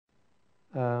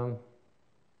Um,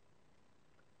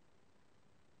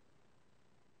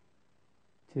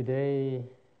 Today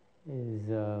is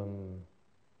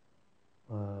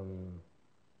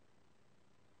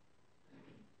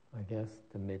I guess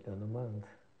the mid of the month.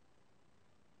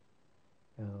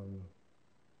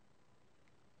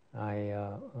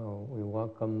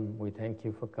 We thank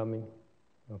you for coming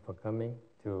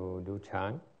to do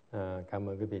chant. Cảm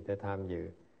ơn quý vị đã tham dự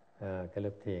cái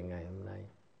lớp thiền ngày hôm nay.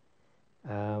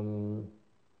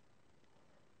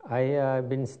 I've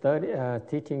been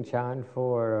teaching chant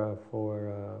for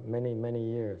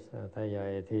many years. Thầy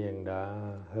dạy thiền đã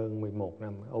hơn 11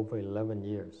 năm, over 11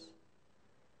 years.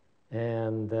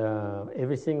 And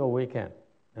every single weekend,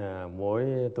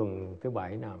 mỗi tuần thứ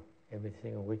bảy nào, every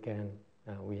single weekend,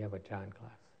 we have a chant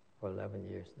class for 11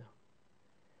 years now.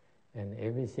 And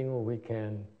every single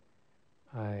weekend,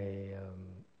 I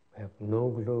have no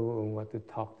clue on what to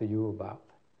talk to you about.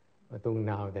 Và tuần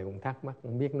nào thầy cũng thắc mắc,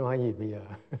 không biết nói gì bây giờ.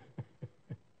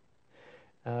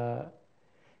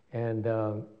 And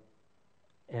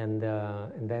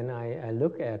then I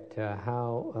look at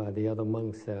how the other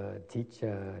monks teach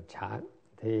chant.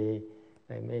 Thì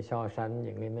thầy mới so sánh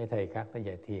những mấy thầy khác nó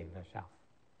dạy thiền là sao.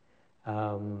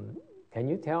 Can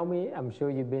you tell me? I'm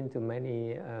sure you've been to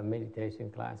many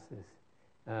meditation classes.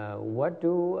 What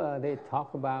do they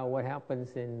talk about? What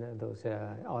happens in those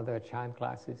other chant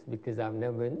classes? Because I've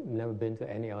never been to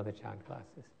any other chant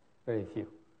classes. Very few.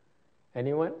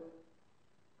 Anyone?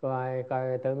 Có ai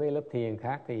coi tới mấy lớp thiền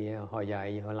khác thì họ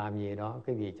dạy, họ làm gì đó,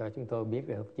 quý vị cho chúng tôi biết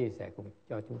được không? Chia sẻ cùng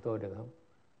cho chúng tôi được không?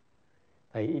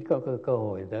 Thầy ít có cơ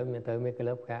hội tới mấy cái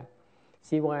lớp khác.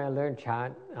 See why I learned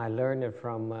chant? I learned it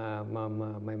from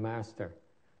my master,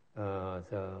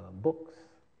 the books.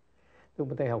 Lúc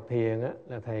mà thầy học thiền á,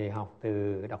 là thầy học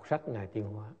từ đọc sách Ngài Tiến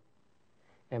Hóa.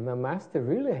 And my master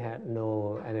really had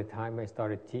at the time I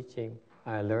started teaching,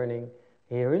 learning,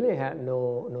 he really had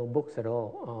no books at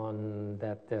all on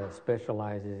that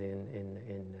specializes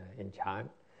in chant.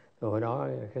 Rồi hồi đó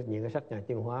những cái sách Ngài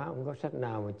Tiến Hóa không có sách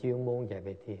nào mà chuyên môn dạy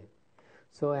về thiền.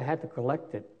 So I had to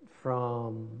collect it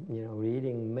from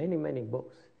reading many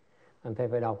books. And thầy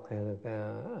phải đọc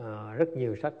rất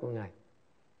nhiều sách của Ngài.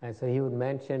 And so he would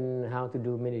mention how to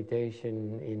do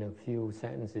meditation in a few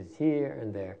sentences here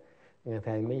and there.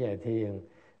 Thầy mới dạy thiền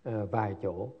vài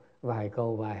chỗ, vài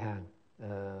câu, vài hàng,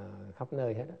 khắp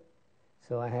nơi hết.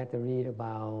 So I had to read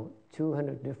about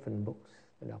 200 different books.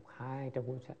 Đọc 200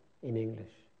 cuốn sách in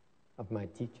English of my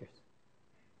teachers.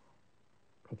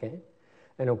 Okay?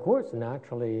 And of course,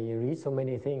 naturally, you read so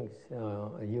many things.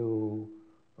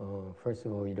 First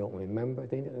of all, you don't remember.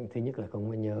 Thứ nhất là không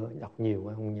có nhớ, đọc nhiều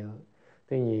quá không nhớ.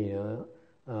 Thứ nhì nữa,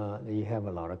 you have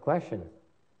a lot of questions.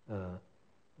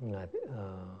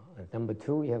 Number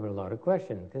two, you have a lot of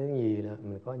questions. Thứ nhì là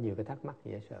mình có nhiều cái thắc mắc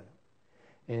dễ sợ.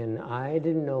 And I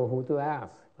didn't know who to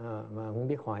ask. Mà không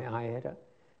biết hỏi ai hết á.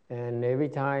 And every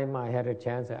time I had a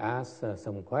chance to ask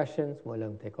some questions, mỗi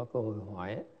lần thầy có cơ hội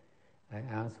hỏi, I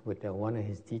asked with one of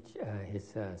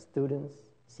his students,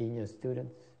 senior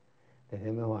students.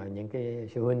 Thầy mới hỏi những cái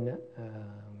sư huynh đó,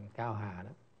 cao hà đó.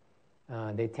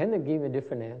 They tend to give you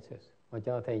different answers. Họ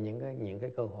cho thầy những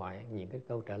cái câu hỏi, những cái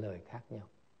câu trả lời khác nhau.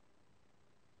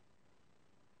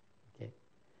 Okay.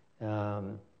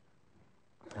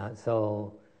 So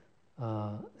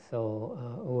it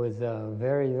was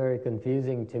very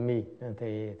confusing to me.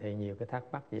 Thầy nhiều cái thắc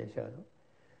mắc dễ sợ đó.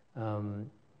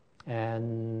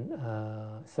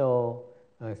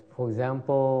 For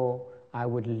example, I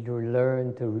would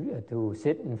learn to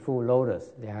sit in full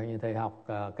lotus. Như thầy học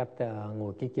cách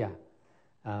ngồi kiết già.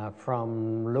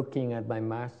 From looking at my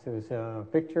master's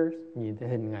pictures, nhìn thấy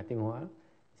hình Ngài Tiến Hóa.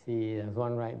 See, there's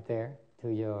one right there, to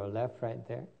your left right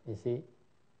there. You see,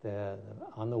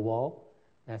 on the wall,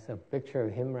 that's a picture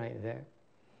of him right there.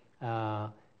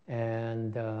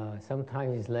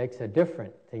 Sometimes his legs are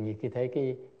different. Thì như khi thấy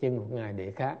cái chân của Ngài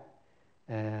để khác.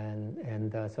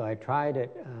 So I tried it,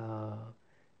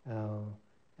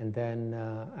 and then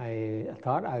I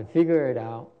thought I figured it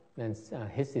out. And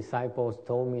his disciples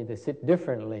told me to sit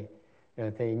differently.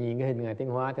 Rồi thầy nhìn cái hình Ngài Tiến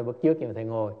Hóa, thầy bắt chước nhưng mà thầy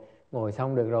ngồi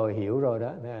xong được rồi, hiểu rồi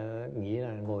đó, nghĩ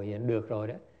là ngồi được rồi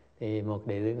đó. Thì một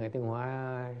đệ tử Ngài Tiến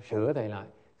Hóa sửa thầy lại.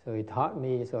 So he taught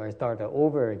me, so I started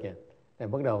over again. Thầy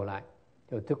bắt đầu lại.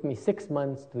 So it took me 6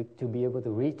 months to be able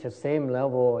to reach the same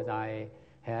level as I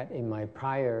had in my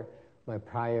prior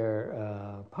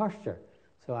posture.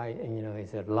 So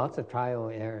it's lots of trial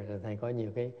and error. Thầy có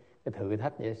nhiều cái thử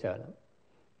thách dễ sợ lắm.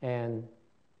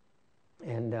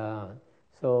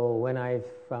 So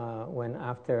when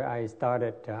after I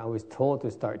started, I was told to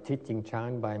start teaching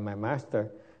chant by my master.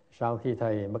 Sau khi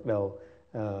thầy bắt đầu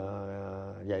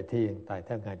dạy thiền tại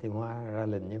theo Ngài Tiến Hóa ra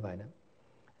lệnh như vậy đó.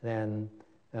 then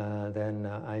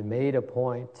I made a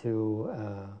point to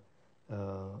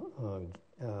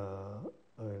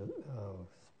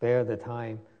spare the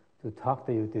time to talk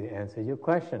to you to answer your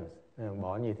questions.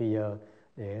 Bỏ nhiều thời giờ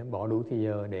bỏ đủ thời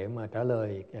giờ để mà trả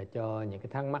lời cho những cái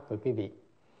thắc mắc của quý vị.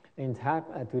 In fact,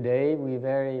 today we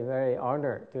very, very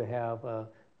honored to have a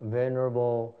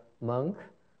venerable monk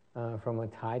from a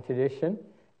Thai tradition.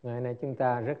 Ngày nay chúng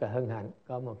ta rất là hân hạnh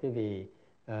có một cái vị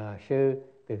sư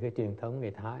từ cái truyền thống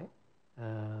người Thái.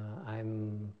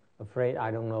 I'm afraid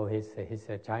I don't know his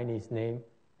Chinese name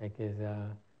because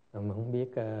mình không biết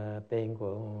tên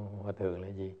của hòa thượng là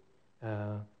gì.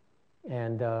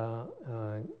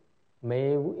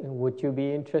 Would you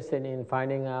be interested in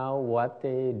finding out what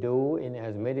they do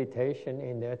as meditation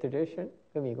in their tradition?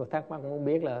 Quý vị có thắc mắc muốn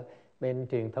biết là bên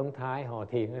truyền thống Thái họ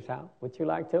thiền là sao? Would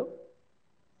you like to?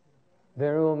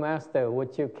 Venerable Master,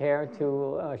 would you care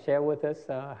to share with us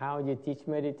how you teach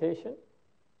meditation?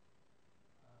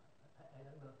 I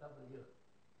don't know some of you.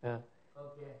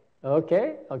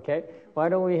 Okay. Why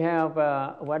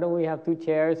don't we have two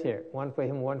chairs here, one for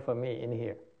him, one for me in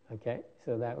here, okay?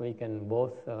 So that we can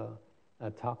both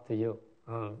talk to you.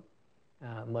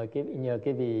 Nhờ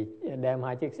cái vị đem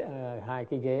hai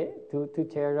cái ghế, two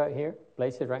chairs right here,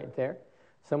 place it right there.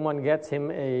 Someone gets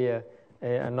him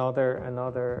another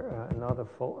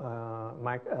phone,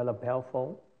 mic, lapel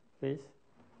phone, please.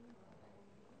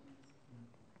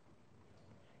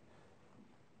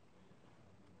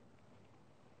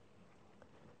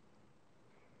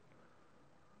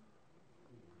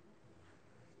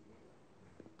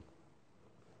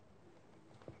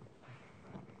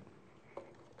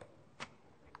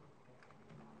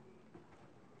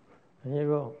 Here you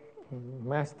go.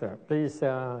 Master, please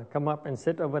come up and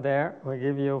sit over there. We'll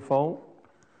give you a phone.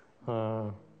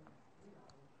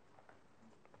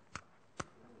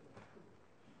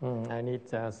 I need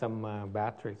some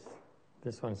batteries.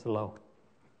 This one's low.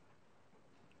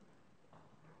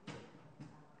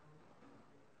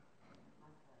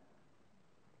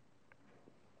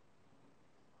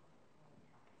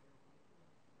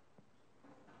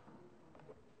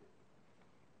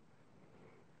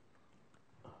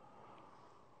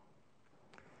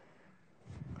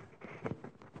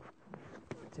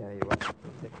 Tell you what,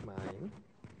 take mine,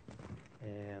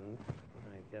 and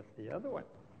I get the other one.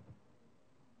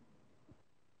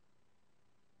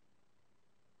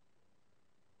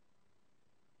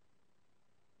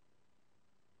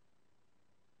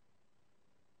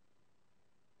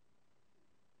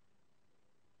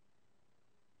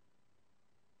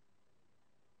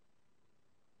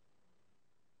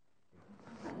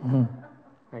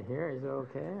 Right here, is it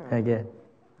okay? Again.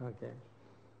 Okay.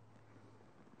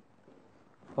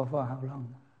 For how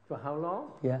long? For how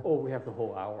long? Yeah. Oh, we have the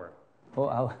whole hour. Whole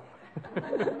hour.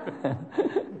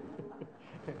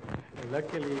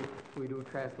 Luckily, we do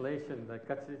translation that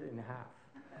cuts it in half.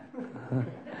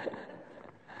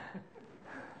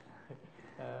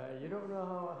 You don't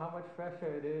know how much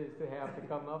pressure it is to have to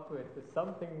come up with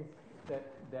something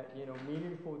that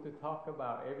meaningful to talk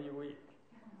about every week.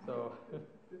 So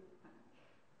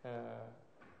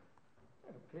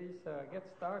please get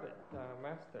started,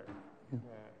 Master.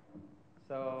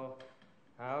 So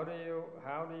how do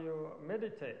you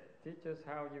meditate? Teach us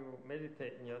how you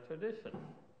meditate in your tradition.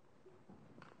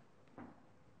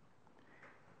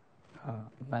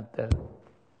 Master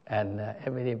and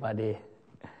everybody.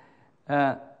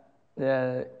 I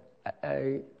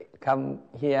come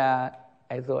here.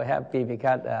 I'm so happy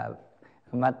because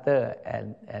Master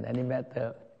and any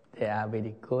Master, they are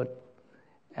very good.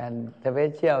 And the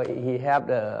special he have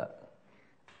the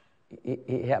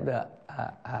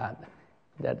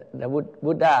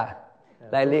Buddha,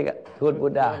 like good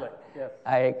Buddha. Yes.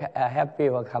 I happy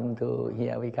for come to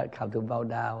here. We can come to bow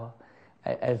down.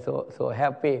 I so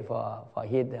happy for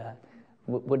his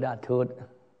Buddha tooth.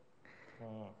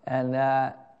 And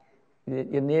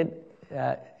you need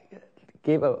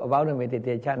give about the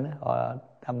meditation or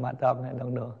Dhamma talk. I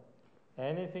don't know.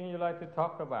 Anything you like to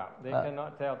talk about, they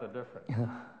cannot tell the difference.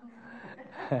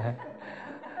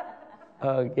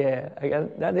 Okay,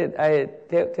 that is I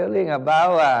telling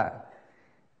about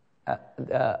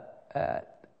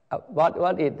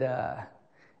what is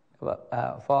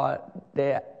for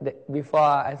the before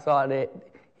I saw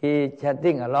he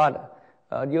chanting a lot.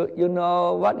 You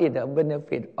know what is the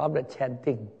benefit of the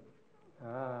chanting?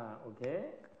 Okay,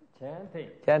 chanting.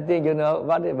 Chanting, you know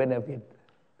what is the benefit?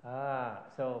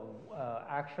 So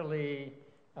actually,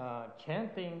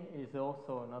 chanting is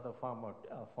also another form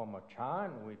of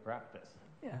chant we practice.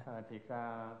 Yeah. Thì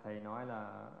ra thầy nói là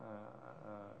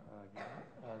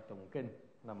tụng kinh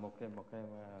là một cái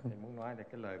thầy muốn nói về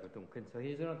cái lời của tụng kinh. So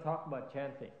he's going to talk about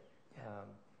chanting.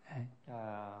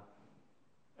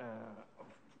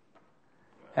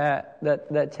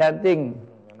 The chanting.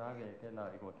 Nói về cái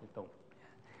lời của cái tụng.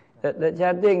 The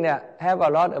chanting have a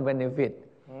lot of benefit.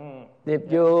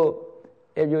 If you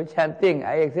chanting,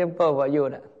 I example for you.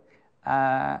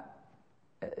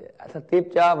 Steve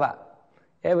Jobs,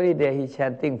 every day he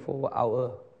chanting 4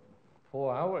 hours.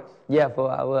 4 hours? Yeah,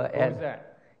 4 hours. Who's that?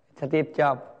 Steve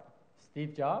Jobs.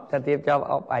 Steve Jobs? Steve Jobs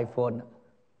of iPhone.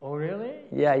 Oh, really?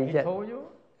 Yeah, he told you?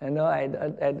 No,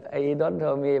 he don't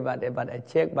tell me, but I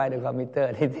check by the computer.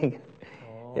 I think.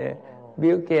 Yeah.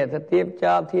 Bill Gates, Steve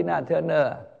Jobs, Tina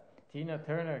Turner. Tina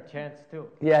Turner chants too.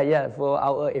 Yeah, 4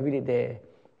 hours every day.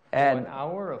 And 1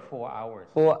 hour or 4 hours?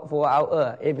 4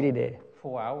 hours every day.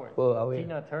 4 hours. 4 hours.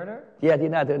 Tina Turner? Yeah,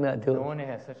 Tina Turner too. No one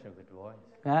has such a good voice.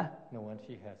 Huh? No one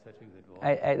she has such a good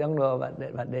voice. I don't know, but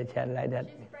they chant like that.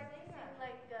 She's practicing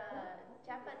like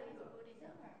Japanese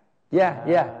Buddhism. Yeah.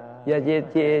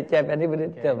 She Japanese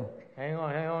Buddhism. Hang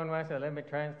on, Master. Let me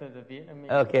translate the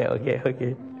Vietnamese. Okay.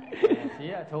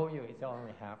 See, I told you it's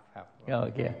only half.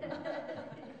 Okay.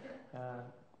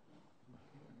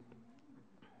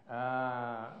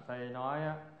 Thầy nói,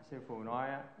 sư phụ nói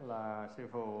là sư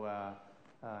phụ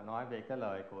nói về cái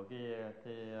lời của cái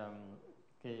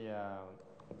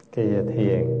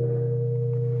thiền.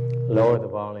 Lower the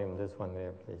volume, this one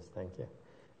there, please. Thank you.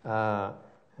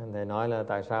 Thầy nói là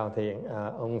tại sao thiền.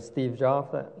 Ông Steve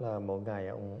Jobs là một ngày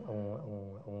ông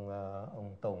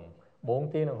tụng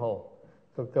 4 tiếng đồng hồ.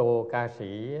 Cô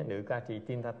nữ ca sĩ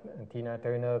Tina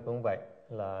Turner cũng vậy,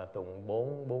 là tụng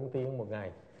 4 tiếng một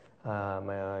ngày.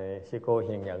 Mà sư cô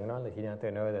hiền nhận nói là Tina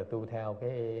Turner là tu theo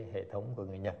cái hệ thống của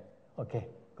người Nhật. Okay,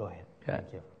 go ahead. Thank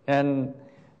you.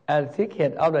 And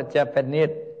secret of the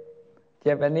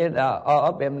Japanese,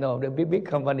 all of them know, the big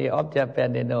company of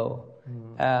Japan, they know.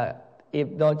 If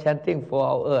no chanting 4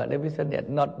 hours, the business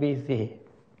not busy.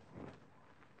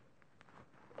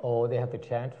 Oh, they have to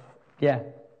chant? Yeah.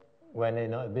 When they're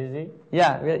not busy?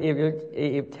 Yeah,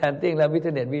 if chanting, the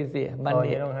business busy. Monday. Oh,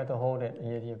 you don't have to hold it.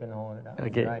 You can hold it.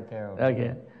 Okay. Right there.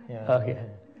 Okay. Yeah. Okay.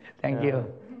 Thank you.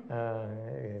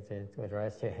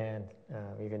 Rest your hand.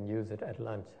 You can use it at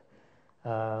lunch.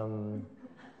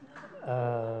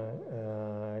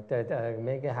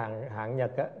 Mấy cái hãng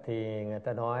Nhật á, thì người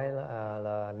ta nói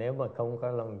là nếu mà không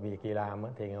có làm việc gì làm á,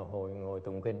 thì ngồi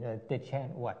tụng kinh. They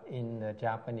chant what in the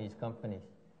Japanese companies?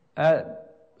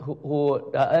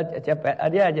 Japan?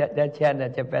 They chant the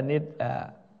Japanese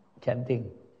chanting.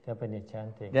 Japanese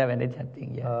chanting. Japanese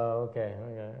chanting, yeah. Okay.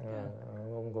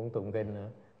 Ông cũng tụng kinh nữa.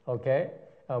 Okay.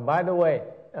 By the way,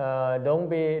 don't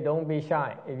be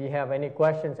shy. If you have any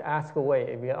questions, ask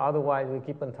away. Otherwise, we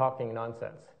keep on talking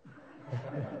nonsense.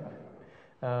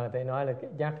 Thầy nói là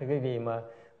nhắc cái gì mà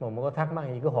có thắc mắc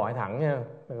gì cứ hỏi thẳng nha.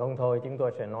 Không thôi chúng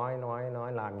tôi sẽ nói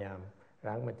làm nhảm,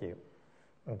 ráng mà chịu.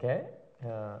 Okay.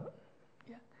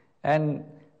 And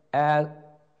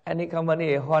any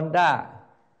company, Honda,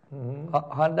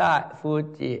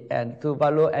 Fuji, and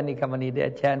Subaru, any company, they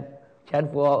chant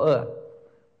 4 hours.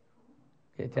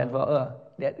 Chant 4 hours.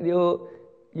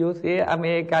 You see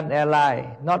American Airlines,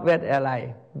 Northwest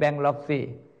Airlines, bankruptcy.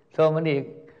 So many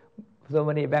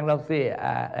bankruptcy.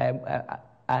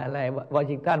 Like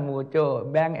Washington Mutual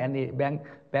Bank and the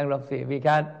bankruptcy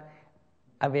because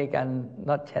American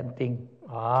not chanting.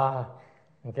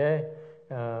 Okay.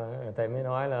 Thầy mới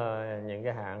nói là những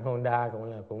cái hãng Honda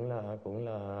cũng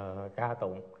là ca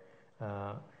tụng.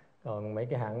 Còn mấy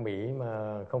cái hãng Mỹ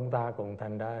mà không ta cũng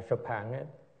thành ra sụp hãng ấy.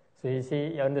 So you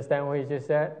see, you understand what he just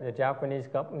said? The Japanese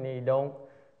company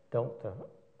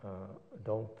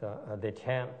they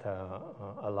chant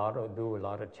do a lot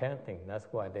of chanting. That's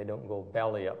why they don't go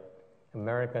belly up.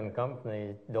 American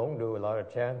companies don't do a lot of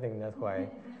chanting. That's why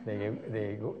they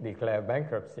declare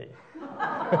bankruptcy.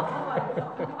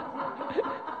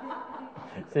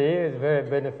 See, it's very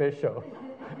beneficial.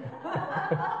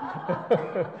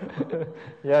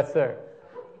 Yes, sir.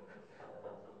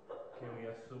 Can we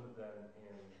assume that in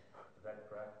that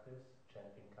practice,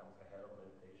 chanting comes ahead of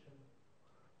meditation?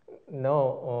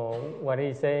 No, what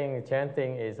he's saying,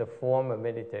 chanting is a form of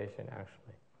meditation,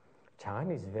 actually.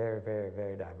 Chant is very, very,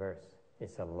 very diverse.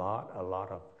 It's a lot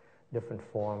of different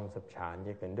forms of chant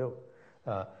you can do.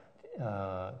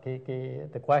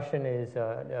 The question is,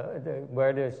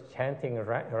 where does chanting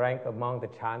rank among the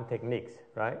chant techniques,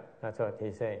 right? That's what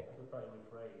he's saying. If I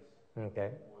rephrase,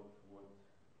 okay. Would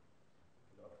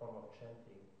a form of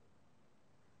chanting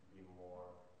be more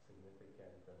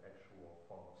significant than actual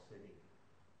form of sitting?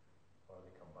 Or are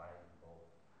they combined both?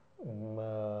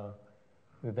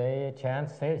 Do they chant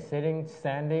sitting,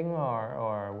 standing,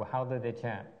 or how do they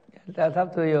chant? That's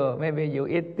up to you. Maybe you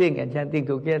eating and chanting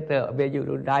together. Maybe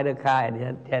you ride the car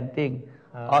and chanting,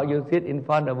 or you sit in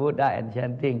front of Buddha and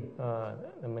chanting.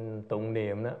 Mình tụng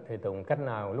niệm đó thì tụng cách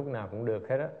nào lúc nào cũng được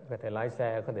hết á, có thể lái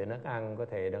xe, có thể nấu ăn, có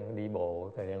thể đang đi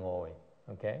bộ, có thể ngồi.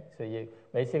 Okay, so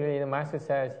basically the master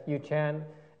says you chant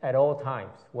at all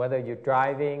times, whether you're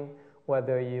driving,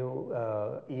 whether you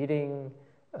eating,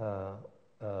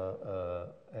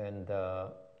 and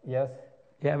yes.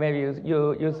 Yeah, maybe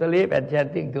you sleep and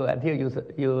chanting too until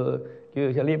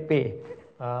you sleepy.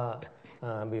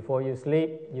 Before you sleep,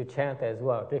 you chant as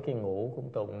well. Trước khi ngủ cũng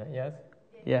tụng nữa. Yes.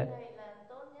 Yeah.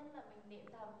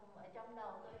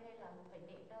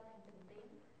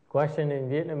 Question in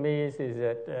Vietnamese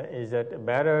is it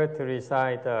better to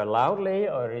recite loudly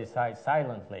or recite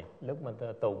silently? Lúc mà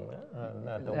tụng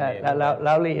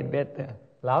loudly is better.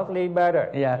 Loudly better.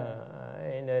 Yeah.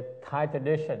 In the Thai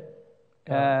tradition.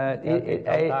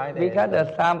 Because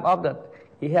the some of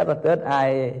he have a third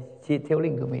eye. She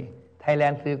telling to me,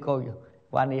 Thailand circle.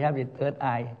 When he have the third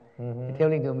eye, he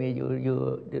telling to me,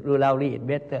 you do loudly is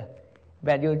better.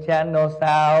 But you chant no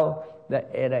sound. The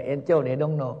angel they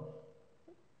don't know.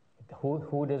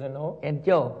 Who doesn't know?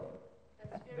 Angel.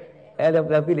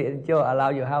 The spirit angel allow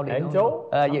you how they angel?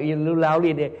 You do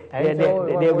loudly. They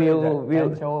will.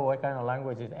 Angel. What kind of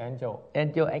language is angel?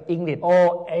 Angel English.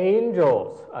 Oh,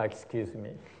 angels. Excuse me.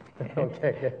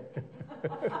 Okay.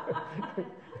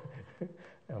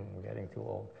 I'm getting too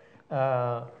old.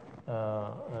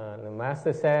 The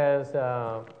master says,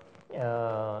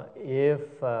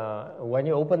 if when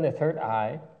you open the third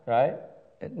eye, right?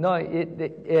 No,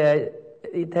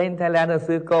 in Thailand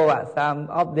circle, some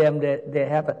of them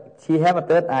she have a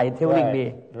third eye telling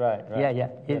me. Right. Yeah.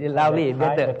 Loudly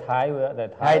better. The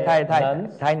Thai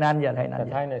nuns. Thai nun, yeah. The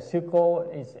Thai nun. Circle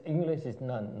is English is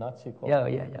nun, not circle. Yeah.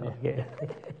 Okay.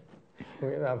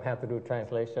 We have to do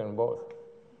translation on both.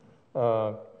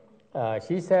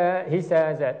 He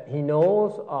says that he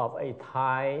knows of a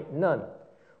Thai nun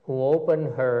who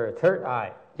opened her third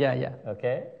eye. Yeah.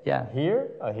 Okay. Yeah. Here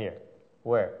or here?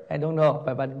 Where? I don't know,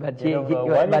 but she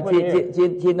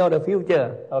know the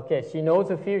future. Okay, she knows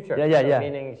the future. Yeah.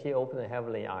 Meaning she opened the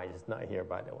heavenly eyes. It's not here,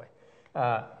 by the way.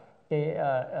 Thì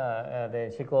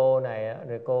cô này,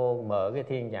 rồi cô mở cái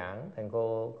thiên nhãn, thành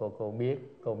cô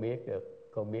biết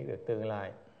được tương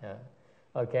lai.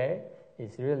 Okay,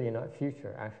 it's really not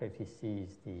future. Actually, she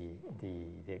sees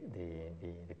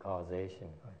the causation.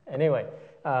 Anyway,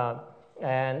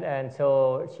 and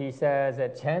so she says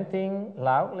that chanting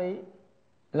loudly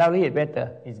is better.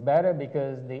 It's better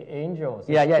because the angels,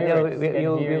 we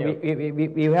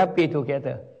happy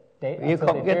together. The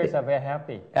spirits are very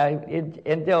happy.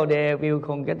 Angel they will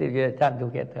congratulate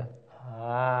together.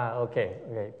 Okay.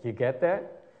 You get that?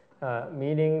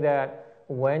 Meaning that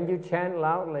when you chant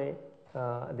loudly,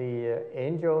 the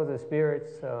angels, the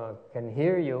spirits can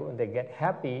hear you and they get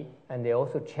happy and they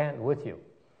also chant with you.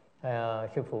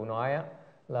 Sư phụ nói á,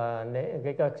 là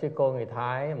các sư cô người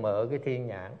Thái mở cái thiên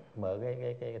nhãn,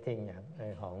 cái thiên nhãn,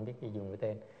 họ không biết cái dùng cái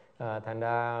tên. Thành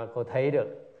ra cô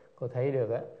thấy được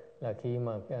á, là khi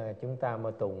mà chúng ta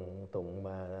mà tụng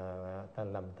mà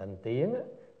làm thành tiếng á,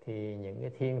 thì những cái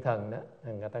thiên thần đó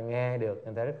người ta nghe được,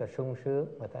 người ta rất là sung sướng,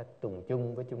 người ta tụng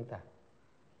chung với chúng ta.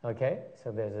 Okay,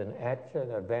 so there's an extra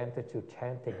advantage to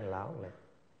chanting loudly.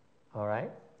 All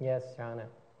right? Yes, Shana.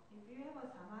 If you have a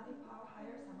samadhi power,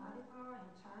 higher samadhi power, and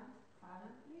chant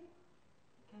silently,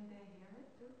 can they hear it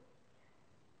too?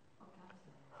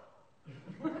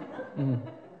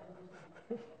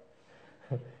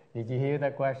 Okay. Did you hear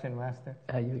that question, Master?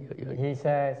 He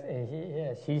says,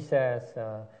 she says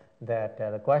that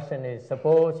the question is: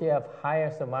 suppose you have higher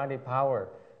samadhi power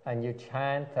and you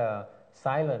chant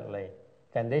silently.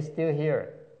 Can they still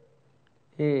hear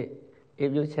it?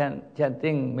 If you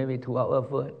chanting maybe 2 hours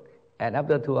first, and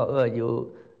after 2 hours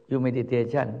you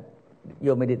meditation,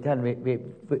 your meditation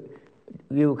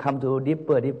will come to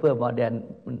deeper more than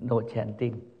no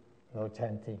chanting. No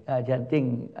chanting.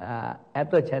 Chanting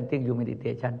after chanting your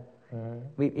meditation,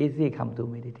 we easily come to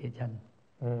meditation.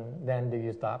 Then do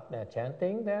you stop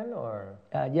chanting then, or?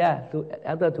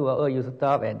 After 2 hours you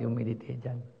stop and you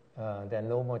meditation. Then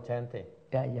no more chanting.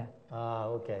 Yeah.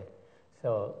 Okay.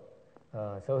 So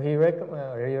he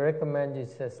recommends you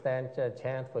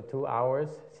chant for 2 hours,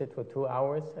 sit for 2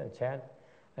 hours and chant,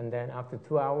 and then after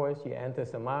 2 hours you enter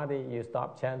samadhi, you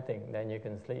stop chanting, then you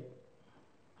can sleep.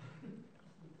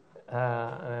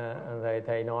 Rồi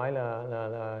thầy nói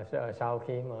là sau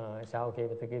khi mà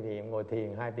quý vị ngồi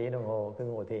thiền 2 tiếng đồng hồ, cứ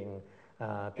ngồi thiền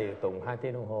tiều tụng 2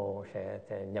 tiếng đồng hồ sẽ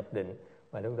nhập định,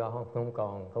 và lúc đó không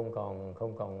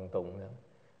còn tụng nữa.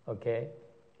 Okay.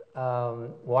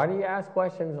 Why do you ask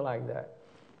questions like that?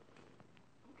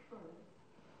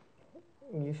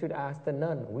 You should ask the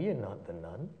nun. We are not the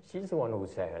nun. She's the one who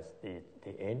says the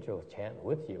angels chant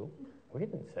with you. We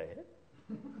didn't say it.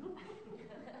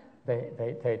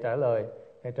 Thầy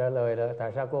trả lời là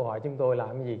tại sao cô hỏi chúng tôi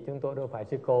làm cái gì? Chúng tôi đâu phải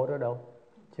sư cô đó đâu.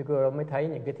 Sư cô đâu mới thấy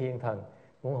những cái thiên thần.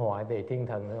 Muốn hỏi về thiên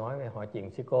thần nói hỏi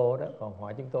chuyện sư cô đó. Còn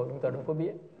hỏi chúng tôi đâu có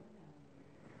biết.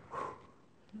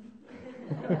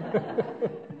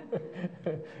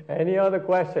 Any other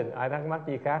question? Ai thắc mắc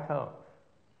gì khác không?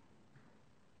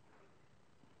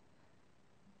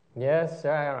 Yes,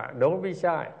 Sarah. Don't be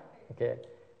shy. Okay.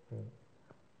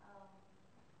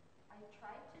 I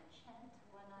try to chant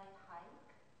when I hike.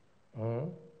 Mm-hmm.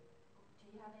 Do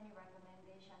you have any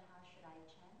recommendation? How should I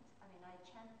chant? I mean, I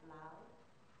chant loud.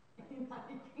 I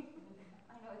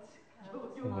know it's kind of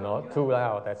Not too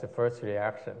loud. That's the first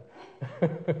reaction.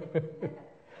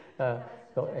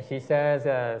 She says,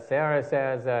 Sarah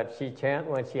says that she chants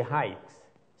when she hikes.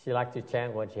 She likes to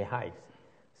chant when she hikes.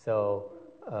 So,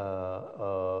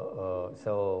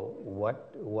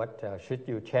 what should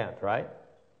you chant, right?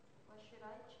 What should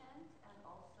I chant? And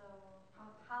also,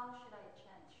 how should I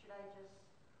chant? Should I just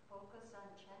focus on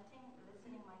chanting,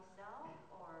 listening myself,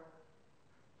 or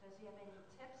does he have any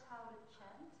tips how to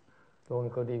chant? Cô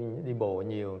đi bộ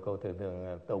nhiều, cô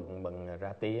thường tụng bằng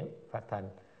ra tiếng, phát thanh,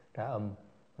 ra âm.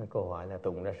 Cô hỏi là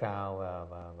tụng ra sao và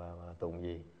tụng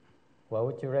gì? What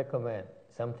would you recommend?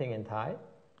 Something in Thai?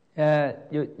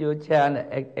 You chant.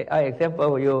 Example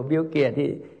for you. Bill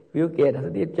Gates,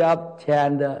 Steve Jobs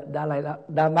chant the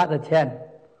Dharma chant,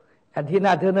 and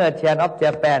Tina Turner chant of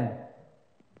Japan.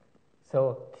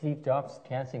 So Steve Jobs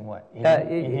chanting what?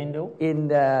 In Hindu? In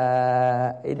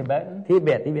Tibetan?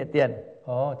 Tibetan.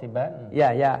 Oh, Tibetan.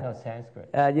 Yeah. No, Sanskrit.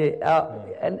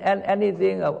 And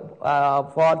anything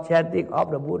for chanting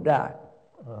of the Buddha.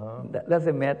 That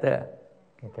doesn't matter.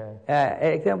 Okay.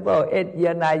 Example, 8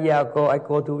 years, 9 years ago, I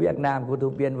go to Vietnam, go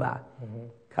to Bien Hoa.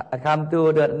 I come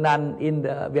to the nun in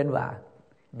the Bien Hoa.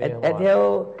 I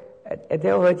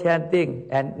tell her chanting,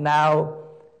 and now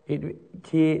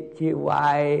she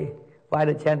why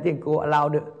the chanting go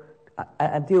allowed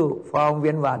until from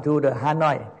Bien Hoa to the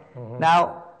Hanoi.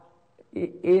 Now,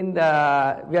 in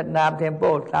the Vietnam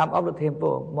temple, some of the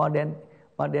temple, more than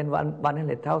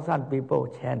 100,000 people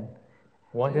chant.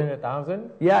 100,000?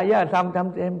 Yeah. Some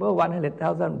temple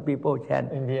 100,000 people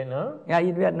chant. In Vietnam? Yeah,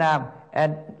 in Vietnam.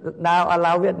 And now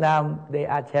allow Vietnam, they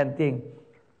are chanting.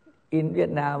 In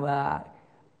Vietnam,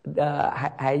 the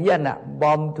Haiyan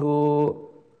bomb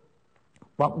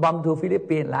to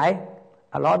Philippines, right?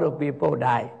 A lot of people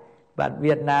die. But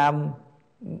Vietnam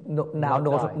no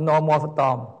more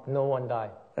storm. No one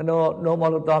died. No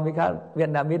more storm because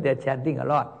Vietnamese they're chanting a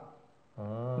lot.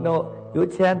 No, you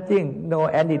chanting, no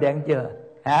any danger.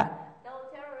 Huh? No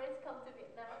terrorists come to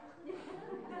Vietnam.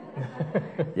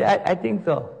 Yeah, I think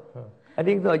so. I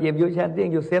think so. If you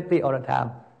chanting, you safety all the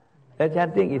time. The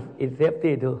chanting is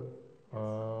safety too.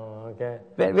 Oh, okay.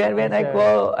 When I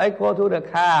go to the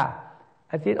car,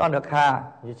 I sit on the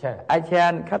car. You chant. I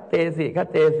chant Katesi,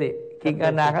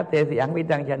 Kingana Katesi,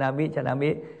 Angmitang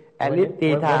Chanami, at least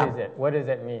 3 times. What does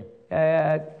it mean?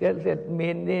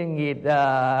 Meaning it.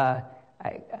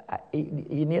 I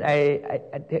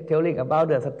telling about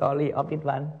the story of this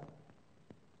one.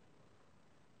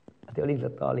 Telling the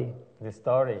story. The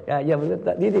story? Yeah.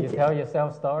 You tell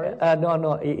yourself stories?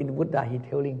 No. In Buddha, he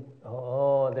telling.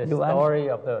 Oh, the story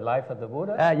of the life of the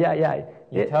Buddha? Yeah.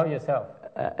 You tell yourself?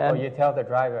 Or you tell the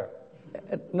driver?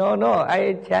 No.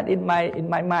 I chant in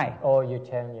my mind. Oh, you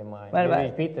chant in your mind. You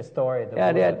repeat the story.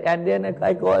 And then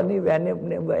I go anywhere,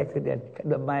 never accident.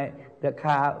 The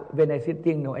car, when I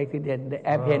sitting, no accident. The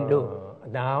airplane do.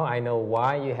 Now I know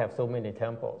why you have so many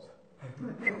temples.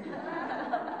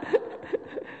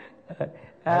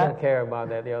 I don't care about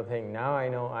that the other thing. Now I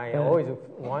know. I always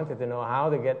wanted to know how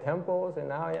to get temples, and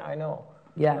now I know.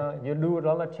 Yeah. You do a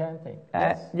lot of chanting.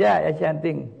 Yeah, I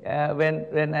chanting.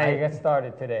 When I get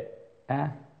started today.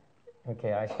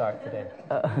 Okay, I start today.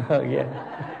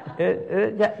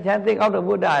 Chanting of the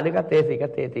Buddha, the Katesi,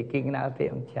 King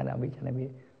Chanami.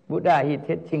 Buddha, he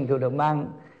teaching to the monk,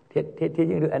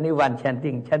 teaching to anyone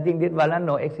chanting. Chanting did one,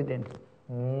 no accident.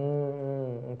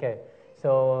 Okay.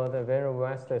 So the Venerable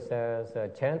Master says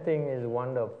chanting is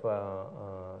one of the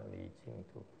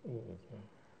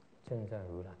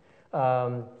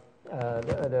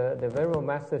Venerable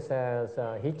Master says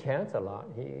he chants a lot.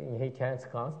 He chants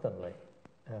constantly,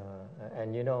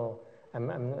 and you know,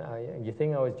 you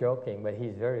think I was joking, but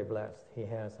he's very blessed. He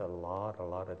has a lot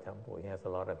of temple. He has a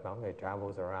lot of temple. He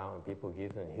travels around, and people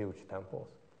give him huge temples,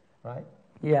 right?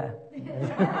 Yeah.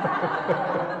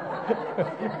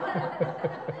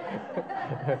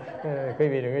 Quý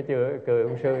vị đừng có cười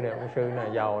ông sư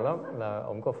này giàu lắm, là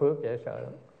ông có phước dễ sợ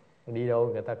lắm. Đi đâu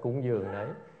người ta cúng dường đấy,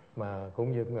 mà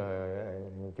cúng dường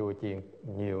chùa chiền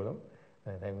nhiều lắm.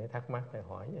 Thầy mới thắc mắc, thầy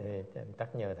hỏi,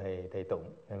 chắc nhờ thầy tụng.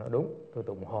 Thầy nói đúng, tôi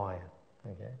tụng hoài.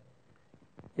 Okay.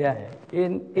 Yeah.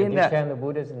 In you the chant the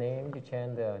Buddha's name, you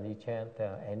chant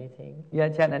anything.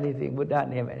 Yeah, chant anything, Buddha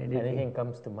name, anything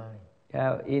comes to mind.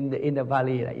 In the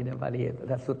Bali,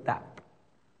 the sutta.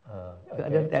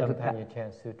 Okay. Sometimes you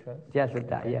chant sutras. Yeah,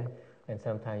 sutta. Okay. Yeah. And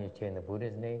sometimes you chant the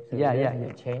Buddha's name. So you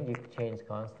change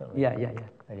constantly. Yeah.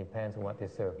 It depends on what they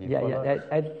serve.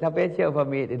 The special for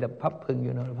me is the Papung,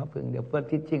 the Papung, the first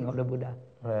teaching of the Buddha.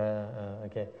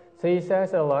 Okay. So he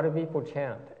says a lot of people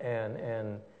chant,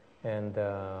 and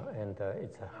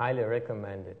it's highly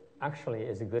recommended. Actually,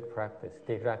 it's a good practice.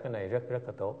 Thực ra cái này rất là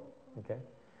tốt. Okay.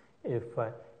 If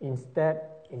instead,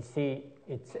 you see,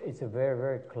 it's a very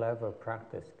very clever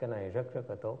practice. Cái này rất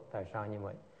là tốt. Tại sao như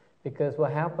vậy? Because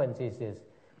what happens is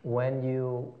when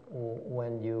you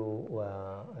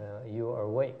are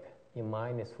awake, your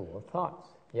mind is full of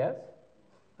thoughts. Yes,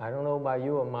 I don't know about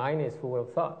you, your mind is full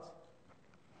of thoughts.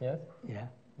 Yes. Yeah.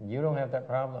 You don't have that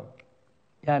problem.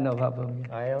 Yeah, no problem.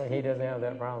 He doesn't have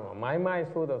that problem. My mind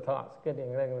is full of thoughts. Cái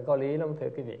này có lý lắm thưa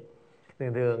quý vị.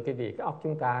 Thường cái óc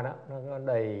chúng ta đó nó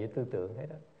đầy tư tưởng hết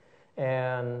đó.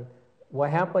 And what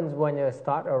happens when a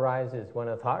thought arises? When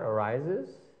a thought arises,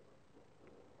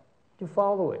 you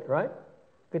follow it, right?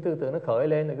 Cái tư tưởng nó khởi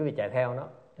lên là quý vị chạy theo nó.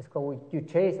 It's called you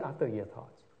chase after your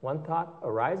thoughts. One thought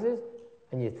arises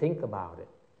and you think about it.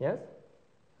 Yes?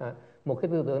 Một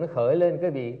cái tư tưởng nó khởi lên, quý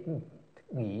vị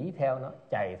nghĩ theo nó,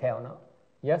 chạy theo nó.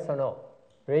 Yes or no?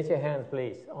 Raise your hands,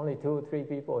 please. Only 2 or 3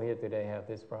 people here today have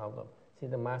this problem. See,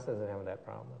 the masters don't have that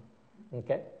problem.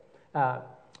 Okay?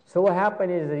 So what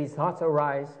happens is these thoughts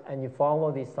arise and you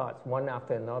follow these thoughts one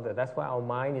after another. That's why our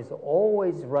mind is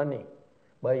always running.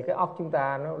 Bởi vì cái óc chúng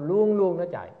ta nó luôn nó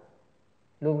chạy,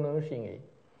 luôn nó suy nghĩ.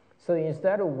 So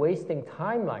instead of wasting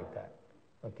time like that,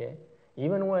 okay,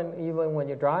 even when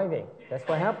you're driving, that's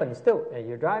what happens too.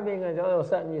 You're driving and all of a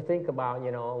sudden you think about,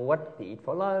 what to eat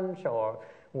for lunch or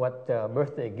what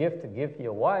birthday gift to give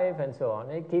your wife and so on.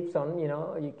 It keeps on,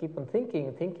 you keep on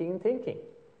thinking.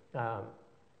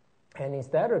 And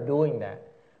instead of doing that,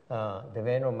 the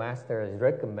Venerable Master is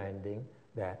recommending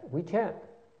that we chant.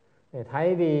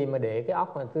 Thay vì mà để cái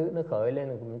óc nó khởi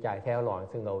lên cũng chạy theo loạn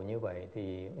xương đầu như vậy,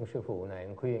 thì ông sư phụ này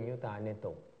ông khuyên chúng ta nên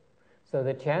tụng. So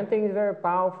the chanting is very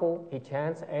powerful. He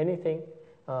chants anything.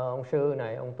 Ông sư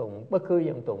này ông tụng bất cứ gì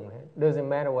ông tụng. Doesn't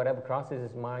matter whatever crosses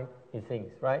his mind, he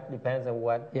thinks, right? Depends on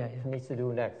what he needs to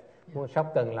do next. Sắp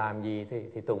cần làm gì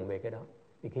thì tụng về cái đó.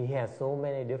 Because he has so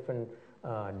many different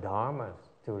dharmas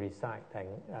to recite.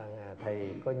 Thầy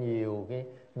có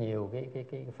nhiều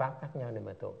cái pháp khác nhau để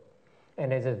mà tụng.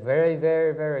 And it's a very,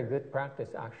 very, very good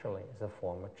practice actually. It's a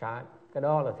form of chant. Cái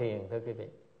đó là thiền thưa quý vị.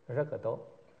 Rất là tốt.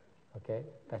 Okay?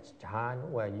 That's chant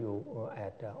where you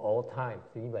at all times.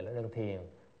 Như vậy là đang thiền.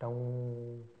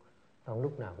 Trong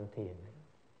lúc nào cũng thiền.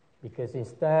 Because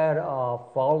instead of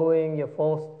following your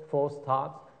false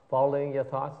thoughts, following your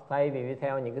thoughts, thay vì đi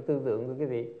theo những cái tư tưởng của quý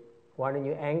vị, why don't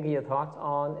you anchor your thoughts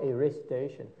on a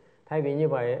recitation? Thay vì như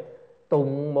vậy,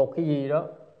 tụng một cái gì đó,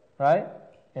 right?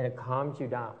 And it calms you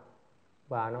down.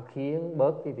 Và nó khiến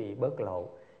bớt quý vị bớt lậu.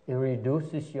 It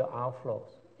reduces your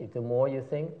outflows. The more you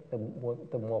think,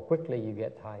 the more quickly you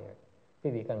get tired.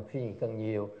 Quý vị càng suy nghĩ càng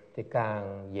nhiều thì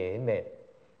càng dễ mệt.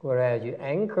 Whereas you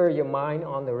anchor your mind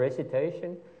on the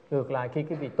recitation, ngược lại khi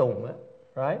quý vị tụng á,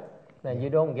 right? Then you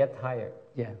don't get tired.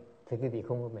 Yeah. Thì quý vị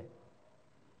không có mệt.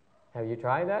 Have you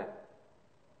tried that?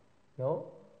 No.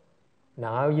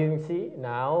 Now you see,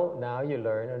 now you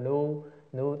learn a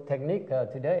new technique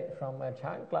today from a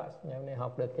chant class. Hôm nay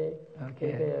học được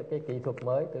cái kỹ thuật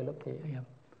mới từ lúc kia.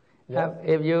 Yes.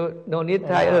 If you don't need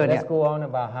tire, let's go on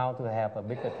about how to have a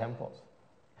bigger temples.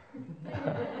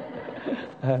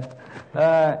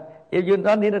 If you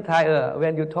don't need a tire,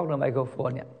 when you talk to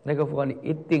microphone is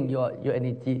eating your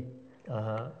energy.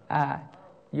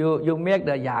 You make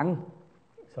the yang.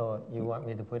 So you want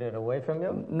me to put it away from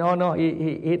you? No, he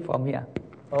eat from here.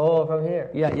 Oh, from here?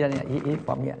 Yeah, he eat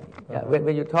from here. Yeah,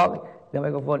 when you talk, the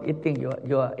microphone eating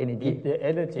your energy. Eat the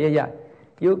energy. Yeah.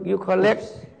 You collect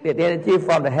the energy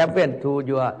from the heaven to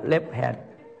your left hand.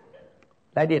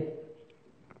 Like it.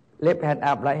 Left hand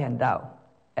up, right hand down.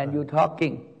 And you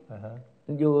talking.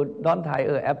 You don't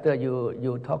tire after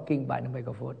you talking by the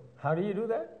microphone. How do you do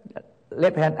that?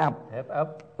 Left hand up. Left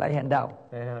up. Right hand down.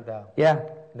 Right hand down. Yeah.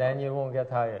 Then you won't get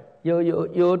tired.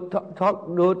 You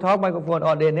talk microphone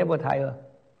all day, never tire.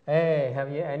 Hey,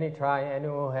 have you tried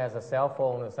anyone who has a cell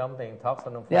phone or something, talks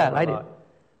on the phone? Yeah, a like lot?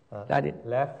 Like it.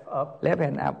 Left up, Left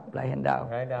hand up, right hand down.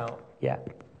 right down. Yeah.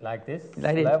 Like this?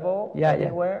 Like this. Level? Yeah,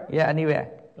 anywhere? Yeah, anywhere.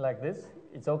 Like this?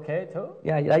 It's okay too?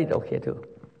 Yeah, that is okay too.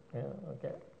 Yeah,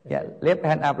 okay. Yeah, left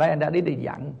hand up, right hand down. This is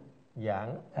yang.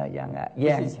 Yang? Yang. This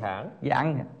Yang. is Hang?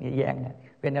 Yang. Yang.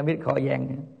 Vietnamese call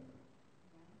yang.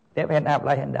 Left hand up,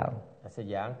 right hand down. That's a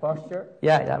Yang posture?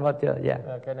 Yeah, that posture, yeah.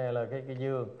 Cái này là cái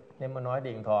dương. Nếu mà nói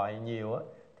điện thoại nhiều á,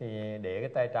 thì để cái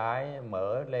tay trái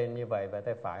mở lên như vậy và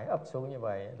tay phải ấp xuống như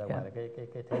vậy là gọi là cái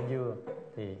thế dương,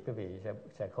 thì quý vị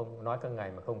sẽ không nói cả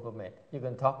ngày mà không có mệt. You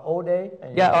can talk all day.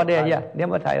 Yeah, all day, yeah.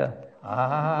 Never tired.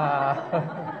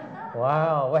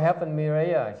 Wow, what happened,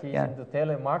 Mireya? She's into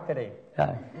telemarketing.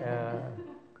 Yeah.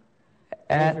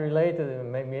 Please relate to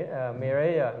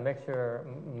Mireya. Make sure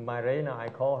Mirena, I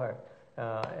call her,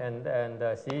 and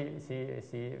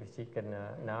she can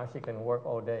now she can work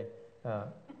all day.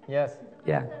 Yes.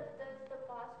 Yeah. Does the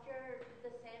posture the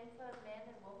same for man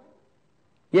and woman?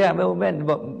 Yeah,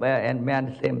 woman and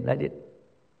man same like it.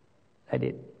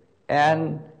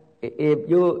 And if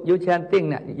you chanting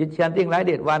like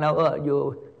it 1 hour,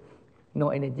 you no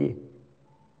energy.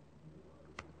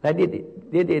 Like this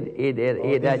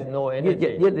is no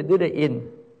energy. You do the in.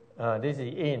 This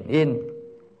is in. In.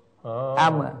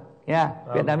 Yeah,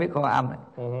 Vietnamese call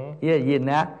Yeah, yin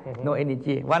no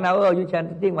energy. 1 hour you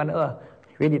chanting 1 hour,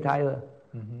 really tired.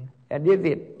 And this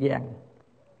is yang.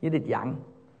 This is yang.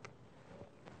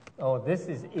 Oh, this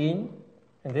is in,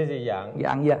 and this is yang.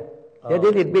 Yang, yeah. Yeah,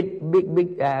 this is big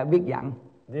yang.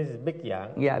 This is big yang.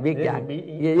 Yeah, big this yang.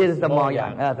 Is This is small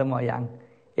yang. Small yang.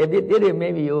 If this is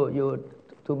maybe you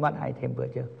too much high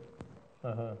temperature.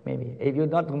 Maybe if you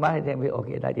not too much high temperature,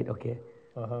 okay, that is okay.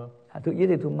 This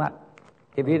is too much.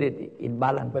 If it is in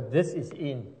balance. But this is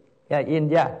in. Yeah, in,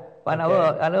 yeah. 1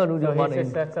 hour, do the So morning. he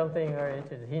just said something very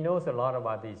interesting. He knows a lot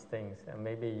about these things, and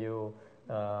maybe you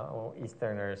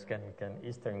Easterners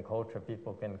Eastern culture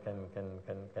people can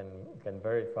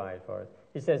verify it for us.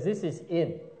 He says this is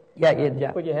in. Yeah, in,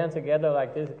 yeah. Put your hands together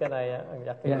like this. Cái này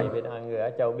chắc cái người Việt Nam người Á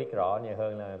Châu biết rõ nhiều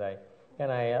hơn là đây. Cái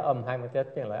này âm hai mươi chất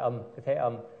chứ là âm, cái thế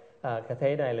âm. Cái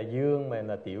thế này là dương mà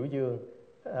là tiểu dương.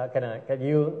 Cái này cái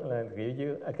dương là tiểu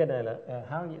dương. Cái này là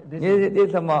this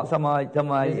is small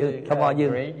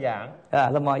dương. Great yang.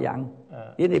 Small yang.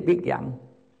 This is big yang.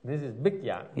 This is big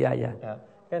yang. Yeah.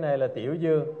 Cái này là tiểu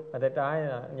dương, và tay trái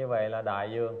là, như vậy là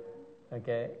đại dương.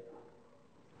 Okay.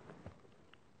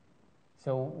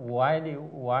 So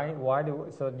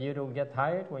so you don't get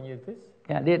tired when you do this?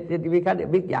 Yeah, we got the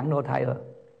big yang no tired.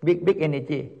 Big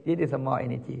energy. This is small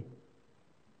energy.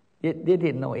 This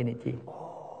is no energy.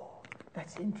 Oh,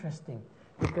 that's interesting,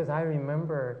 because I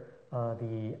remember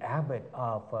the abbot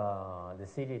of the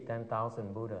city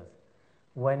 10,000 Buddhas.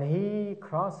 When he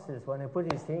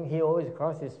put his thing, he always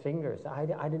crossed his fingers. I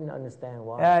didn't understand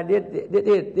why. This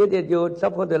is you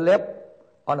support the left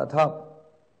on the top,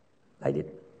 like this.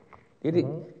 This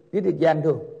is yang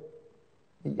too.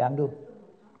 Yang too.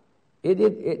 It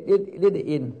is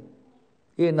in.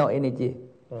 It is no energy.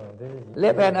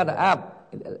 Left hand at the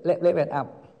up. Left hand up.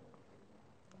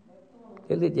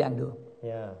 This is yang too.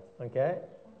 Yeah. Okay.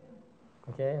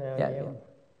 Now yeah.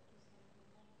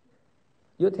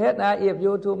 You test if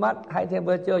you too much high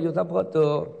temperature, you supposed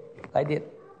to like this.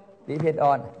 Depend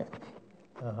on.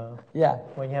 Yeah.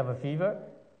 When you have a fever?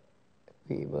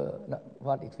 Fever. No,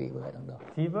 what is fever? I don't know.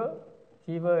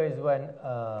 Fever is when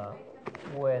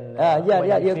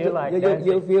you feel like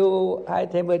you feel high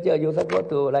temperature, you supposed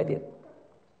to like this.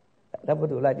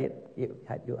 Supposed to like this.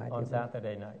 You on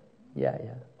Saturday night. Yeah.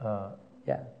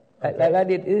 Yeah. Okay. Like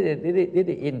this is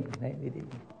in.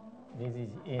 This is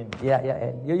in.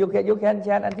 Yeah. You can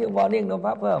chant until morning, no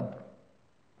problem.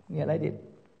 Yeah, like this.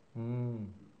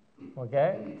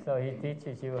 Okay. So he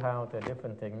teaches you how the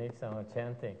different techniques of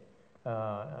chanting.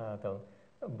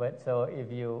 But so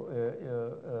if you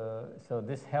so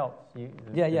this helps you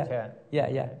to chant.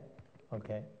 Yeah.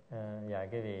 Okay.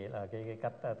 Cái gì là cái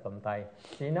cách cầm tay.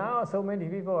 See, now so many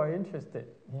people are interested.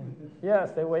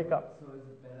 Yes, they wake up. So is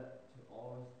it better to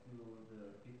always do the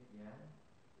big yang?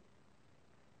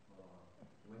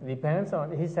 Depends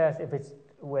on. He says if it's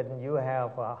when you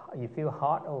have you feel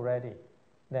hot already,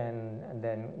 then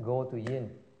go to yin.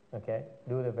 Okay,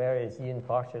 do the various yin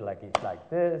posture like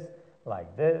this.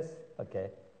 Okay,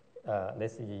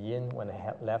 this is yin when the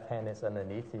left hand is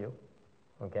underneath you.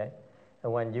 Okay,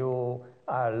 and when you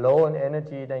are low in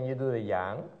energy, then you do the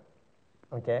yang.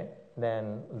 Okay,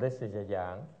 then this is a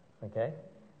yang. Okay,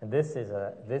 and this is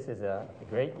a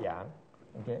great yang.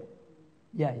 Okay,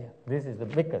 Yeah, yeah. This is the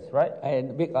biggest, right?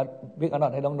 Big or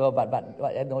not, I don't know, but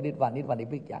I know this one is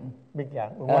big yang. Big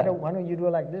yang. Why don't you do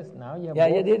like this? Now you have Yeah,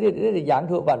 both. this is yang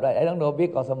too, but I don't know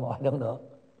big or small. I don't know.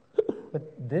 But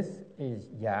this is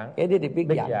yang. This is big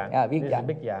yang. Yeah, big this yang. Is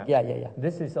big yang. Yeah.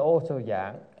 This is also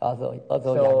yang. Also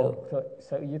yang too.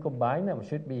 So you combine them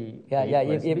should be. Yeah.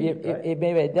 If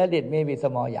maybe that is maybe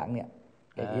small yang. Yeah.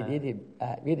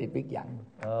 It is big yang.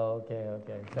 Okay.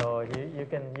 So you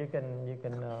can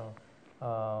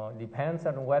depends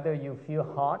on whether you feel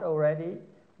hot already,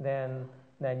 then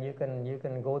you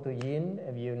can go to yin.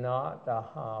 If you're not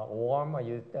warm or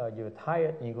you're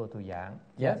tired, you go to yang.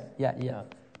 Yes. Yeah.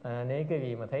 Nếu cái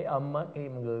gì mà thấy âm á, khi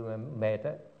mà người mà mệt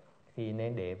á, thì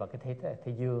nên để vào cái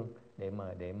thế dương để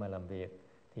mà làm việc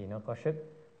thì nó có sức.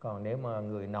 Còn nếu mà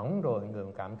người nóng rồi, người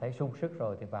cảm thấy sung sức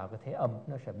rồi thì vào cái thế âm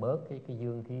nó sẽ bớt cái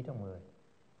dương khí trong người.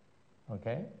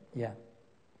 Okay? Yeah.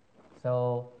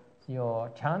 So your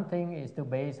chanting is to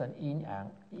base on yin yang.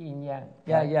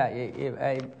 Yeah. If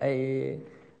I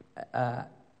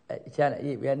chant,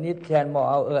 if I need chant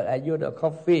more, I use the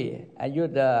coffee. I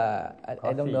use the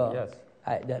I don't know. Yes.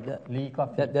 The Lee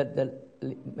coffee.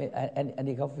 And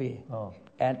the coffee. Oh.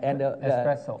 And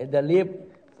espresso. The leaf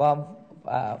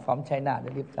from China.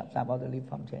 The leaf, some of the leaf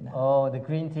from China. Oh, the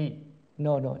green tea.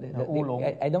 No.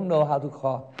 I don't know how to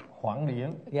call. Hoảng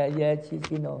điển. Yeah,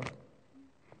 she knows.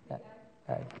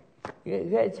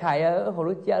 Cái chải ở hồ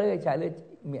nước chia cái chải lên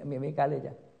miệng mấy cái lên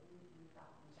chả.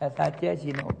 Sache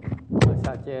she knows.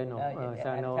 Sache no.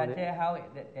 Sache how?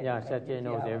 Yeah, Sache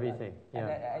knows everything.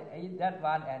 Yeah. I eat that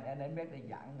one and I make the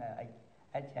yang.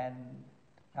 I chant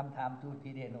sometimes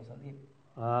 2-3 days no sleep.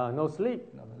 No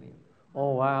sleep. No sleep.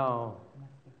 Oh wow.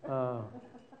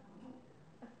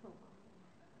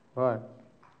 Right.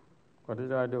 What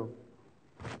did I do?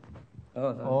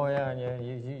 Oh yeah.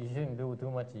 You shouldn't do too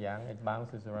much yang. It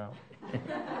bounces around.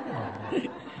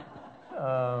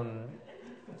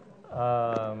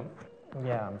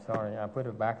 Yeah, I'm sorry. I put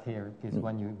it back here because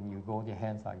when you go with your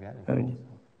hands like that, it goes.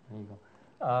 There you go.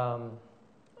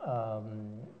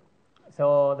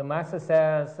 So the master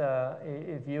says,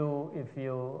 if you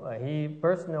he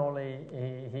personally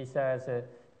he says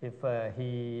if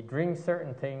he drinks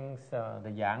certain things,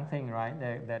 the yang thing, right?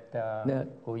 That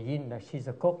Hu Yin, that she's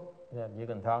a cook. That you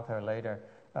can talk to her later.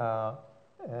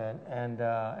 And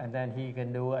then he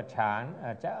can do a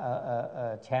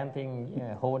chanting,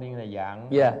 holding the yang.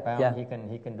 Yeah. He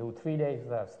can do 3 days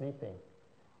without sleeping.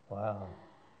 Wow.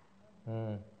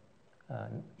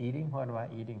 Eating? What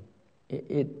about eating?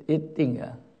 Eating.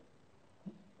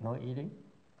 No eating?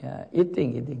 Yeah,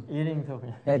 eating. Eating too.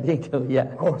 Eating too. Yeah.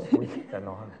 Of course, we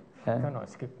cannot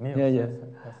skip meals. Yeah.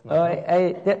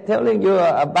 I telling you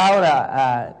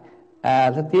about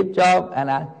Steve Jobs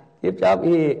and. Steve Jobs,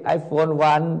 iPhone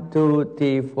 1, 2,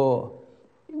 3, 4.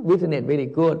 Business very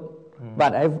good.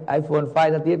 But iPhone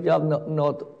 5, Steve Jobs,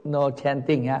 no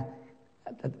chanting.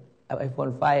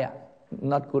 iPhone 5,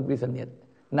 not good business.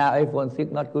 Now iPhone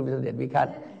 6, not good business because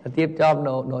Steve Jobs,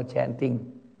 no chanting.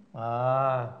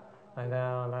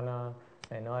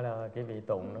 Thầy nói là cái vị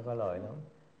tụng nó có lợi lắm.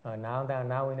 Now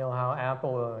we know how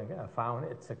Apple found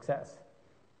its success.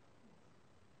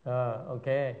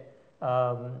 Okay.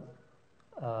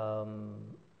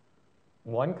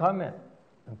 One comment,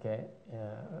 okay.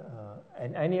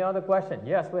 And any other question?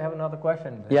 Yes, we have another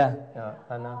question. Yeah.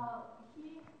 Anna.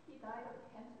 He died of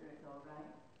cancer, though,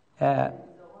 right?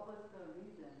 So what was the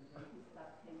reason that he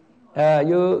stopped chanting?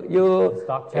 You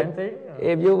stop chanting.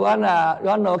 If you want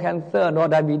no cancer, no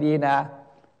diabetes,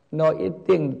 no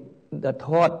eating the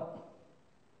thought,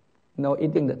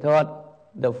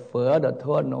 the fur, the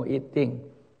thought, no eating,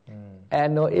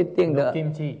 and no eating the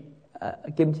kimchi.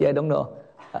 Kimchi, I don't know.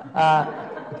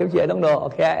 Kimchi, I don't know.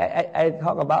 Okay, I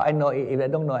talk about. I know. If I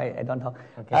don't know, I don't talk.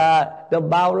 Okay. The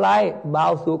bao lai,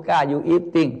 bao suka, you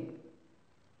eating,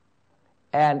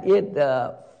 and eat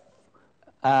the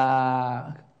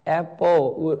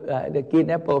apple, the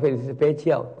green apple, very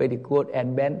special, very good,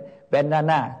 and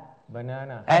banana.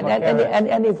 Banana. And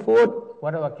any food.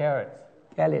 What about carrots?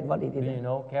 Carrot, what is it? Do you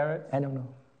know carrots? I don't know.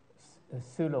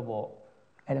 Sulobo.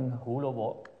 I don't know.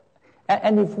 Hulobo.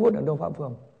 Any food, no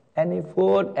problem. Any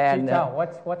food and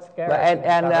what's carrot?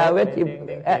 And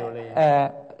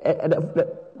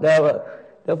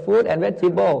the food and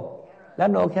vegetable.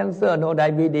 No cancer, no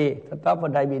diabetes. Stop for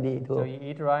diabetes too. So you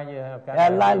eat right, you have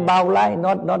diabetes. Bao lai,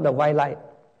 not the white light.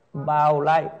 Bao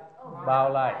lai. Bao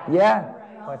lai. Yeah.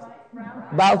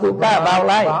 Bao suka, bao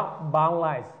lai. Bao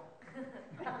lai.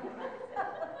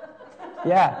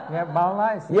 Yeah. Yeah, bao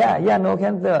lai. Yeah, no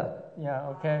cancer. Yeah,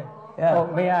 okay. Yeah. Oh,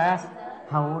 may I ask,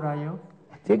 how old are you?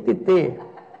 63.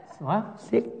 What?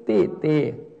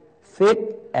 63. 6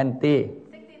 and 3.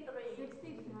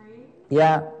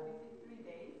 Yeah. 53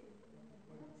 days.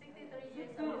 63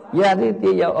 years old. Yeah,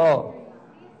 63 years old.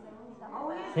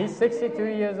 He's 62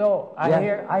 years old.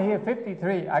 I hear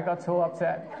 53. I got so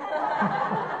upset.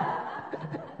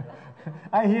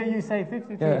 I hear you say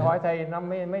 53. Yeah. Hỏi thầy năm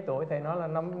mấy tuổi, thầy nói là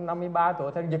 53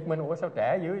 tuổi. Thầy giật mình, ủa sao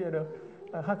trẻ dữ vậy được?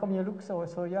 How come you look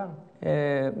so young?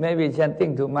 Maybe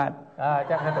chanting too much.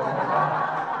 Chắc là tụi mình.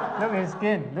 Look at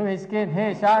his skin.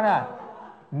 Hey, Shana.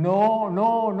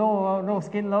 No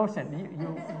skin lotion.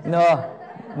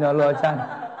 No lotion.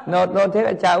 No take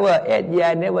a shower. 8 years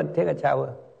I never take a shower.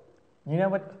 You know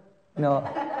what? No.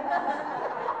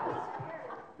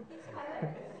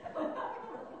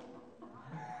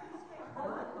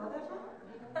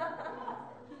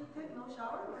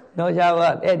 No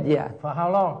shower, 8 years. For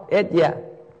how long? 8 years.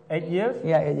 8 years?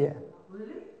 Yeah, 8 years.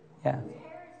 Yeah.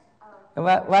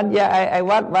 One year I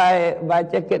wash my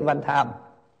jacket one time.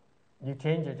 You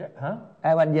change your jacket, huh?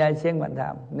 One year I change one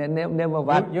time. Never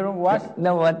wash. You don't wash?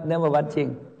 Never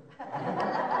washing.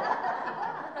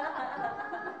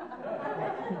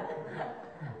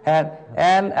 And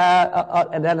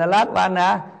the last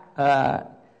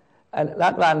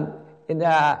one, in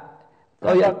the.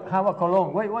 How about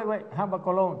cologne? Wait. How about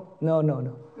cologne? No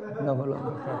cologne.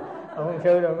 Ông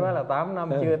sư đâu nói là 8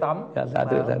 năm chưa tắm. Dạ,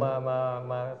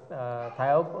 mà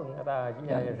Thái Úc người ta chỉ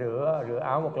rửa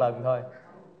áo một lần thôi.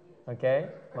 Okay,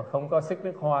 mà không có xức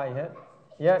nước hoa gì hết.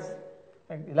 Yes,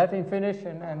 let him finish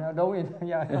and don't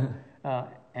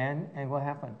and what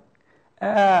happened?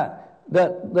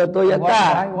 The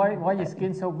Toyota. Why your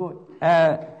skin so good?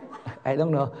 I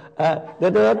don't know.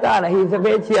 The Toyota he's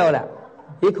special.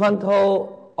 He control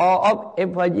all of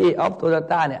employee of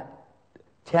Toyota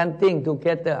chanting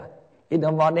together in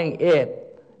the morning 8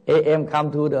 a.m.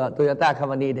 come to the Toyota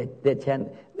company. They chant,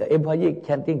 the employee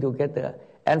chanting together.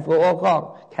 And 4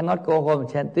 o'clock cannot go home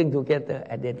chanting together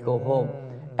and then go home.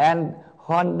 And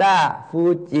Honda,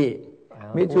 Fuji,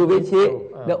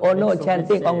 Mitsubishi, the owner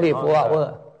chanting only 4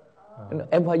 hours.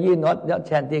 Employee not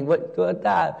chanting. But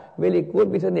Toyota very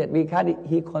good business because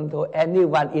he control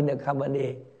anyone in the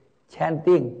company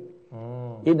chanting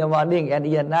in the morning and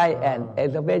in the night and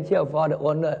special for the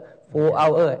owner 4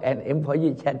 hours and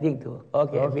employee chanting too.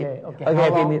 Okay.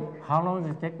 How long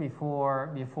does it take before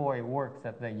it works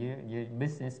that your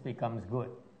business becomes good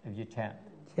if you chant?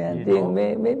 Chanting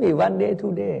maybe 1 day,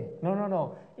 2 days.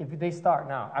 No. If they start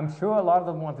now, I'm sure a lot of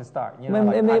them want to start. You know,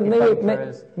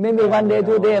 maybe 1 day,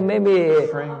 2 days, maybe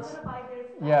shrinks.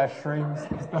 Yeah, shrinks.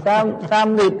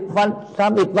 some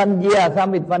with 1 year,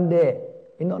 some with 1 day.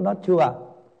 You know, not sure,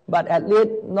 but at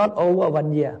least not over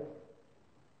 1 year.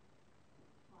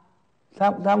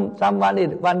 Someone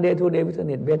is 1 day, 2 day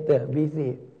business better,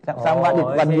 busy. Someone is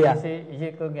 1 year.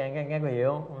 Cứ nghe có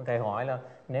hiểu. Thầy hỏi là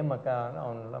nếu mà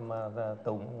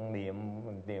tụng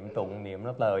niệm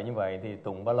nó lời như vậy thì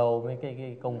tụng bao lâu mấy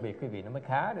cái công việc quý vị nó mới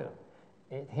khá được.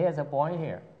 He has a point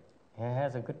here. He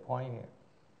has a good point here.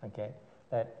 Okay,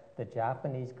 that the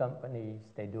Japanese companies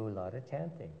they do a lot of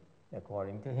chanting,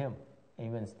 according to him.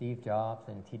 Even Steve Jobs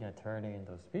and Tina Turner and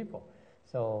those people.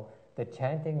 So the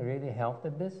chanting really helped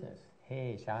the business.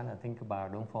 Hey, Shana, think about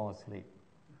it, don't fall asleep.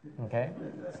 Okay?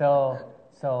 So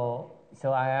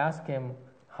I asked him,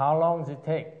 how long does it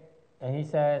take? And he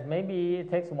says, maybe it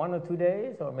takes 1 or 2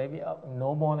 days, or maybe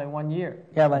no more than 1 year.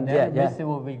 Yeah, 1 year. The business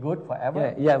will be good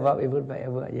forever. Yeah, will be good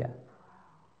forever. Yeah.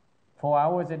 4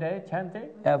 hours a day chanting.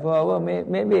 Yeah, 4 hours.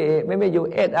 Maybe you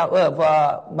 8 hours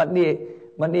for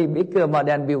money bigger more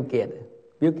than Bill Gates.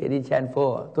 Bill Gates chant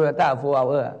for Toyota 4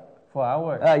 hours. 4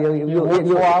 hours. You work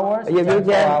 4 hours. If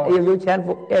you chant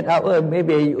for 8 hours,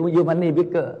 maybe you money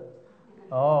bigger.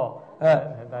 Oh.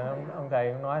 Ông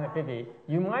thầy nói là cái gì?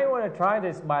 You might want to try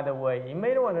this, by the way. You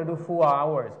may want to do 4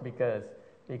 hours because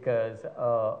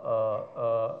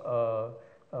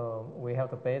we have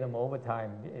to pay them overtime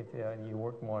if you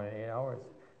work more than 8 hours.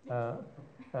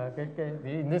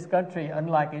 In this country,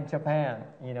 unlike in Japan,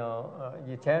 you know,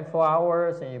 you chant 4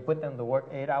 hours and you put them to work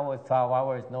 8 hours, 12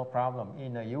 hours, no problem.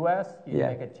 In the U.S., you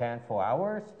make a chant 4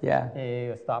 hours,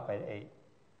 you stop at 8.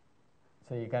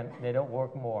 So they don't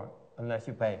work more unless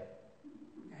you pay.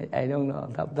 I don't know.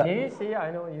 See, I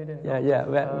know you didn't know. Yeah.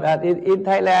 But in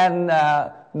Thailand,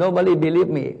 nobody believe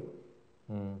me.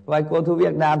 When I go to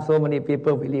Vietnam, so many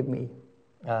people believe me.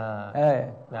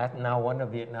 Now one of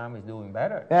Vietnam is doing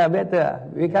better. Yeah, better.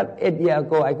 Because 8 years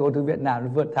ago, I go to Vietnam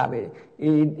the first time.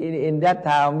 In that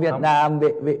time, Vietnam.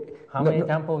 How many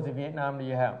temples in Vietnam do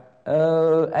you have?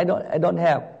 I don't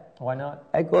have. Why not?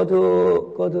 I go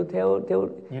to tell.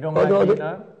 You don't like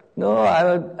Vietnam? No,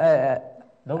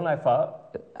 don't like phở.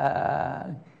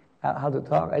 How to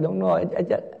talk? I don't know.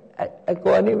 I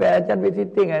go anywhere, I just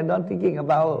visiting. I don't thinking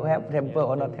about have temple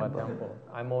or not About temple.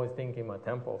 I'm always thinking about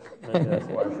temple. Maybe that's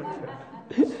why I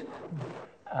should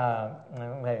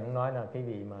thầy cũng nói là cái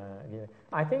gì mà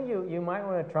I think you might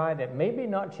want to try that. Maybe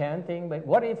not chanting, but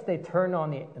what if they turn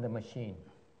on the machine?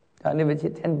 Only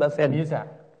 10%. Music.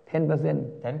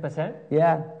 10%. 10%?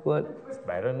 Yeah, good. It's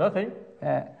better than nothing.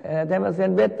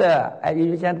 10% better.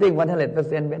 You chanting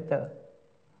 100% better.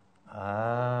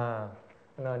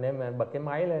 Rồi nếu mà bật cái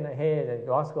máy lên, hey,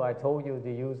 Roscoe, I told you to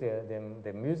use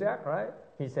the music, right?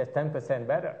 He says 10%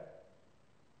 better.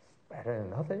 It's better than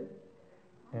nothing.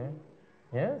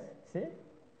 Yes, see?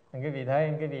 Cái vị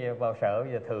thấy, cái vị vào sở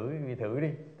giờ thử đi,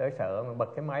 tới sở mà bật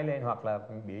cái máy lên hoặc là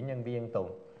biểu nhân viên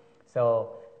tụng. So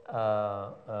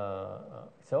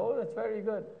that's very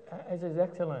good. This is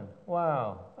excellent.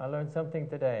 Wow, I learned something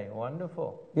today.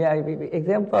 Wonderful. Yeah,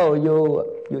 example,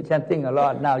 you chanting a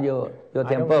lot. Now your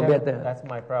tempo better. That's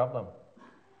my problem.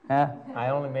 I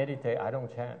only meditate. I don't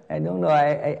chant. I don't know.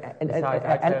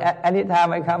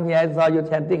 Anytime I come here, I saw you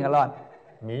chanting a lot.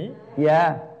 Me?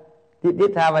 Yeah.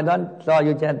 This time I don't saw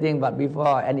you chanting, but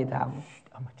before anytime.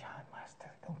 I'm a chant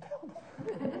master. Don't tell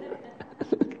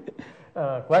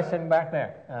them. Question back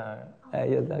there.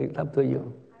 Yes, it's up to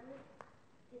you.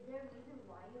 Is there a reason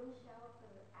why you don't shower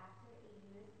after 8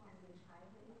 years from your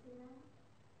childhood incident?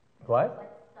 What? What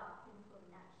stopped him from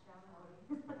not showering?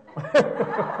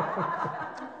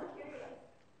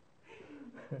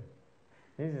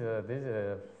 This is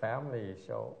a family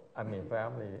show. I mean,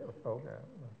 family program.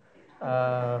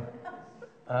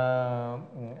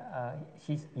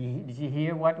 Did you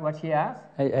hear what she asked?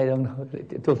 I don't know.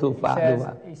 Too far.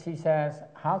 She says,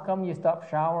 how come you stopped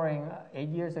showering 8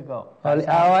 years ago? I'm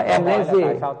lazy.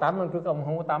 Tại sao 8 năm trước ông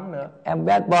không có tắm nữa? I'm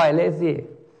bad boy, lazy.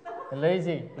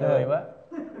 Lazy, lười quá.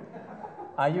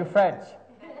 Are you French?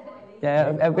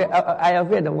 Yeah, I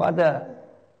afraid of water.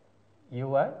 You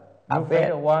what? You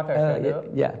afraid of water?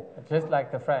 Yeah. Just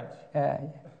like the French.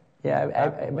 Yeah,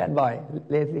 I'm bad boy,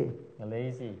 lazy.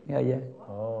 Lazy. Yeah.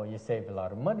 Oh, you save a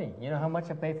lot of money. You know how much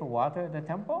I pay for water at the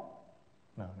temple?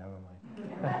 No, never mind.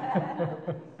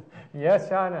 Yes,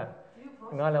 Shana.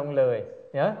 Nói là ông lười.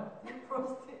 Yeah?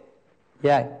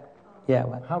 Yeah.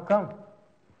 What? How come?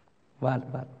 What?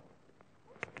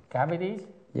 Cavities?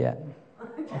 Yeah.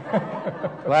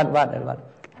 What?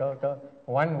 Go.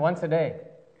 Once a day.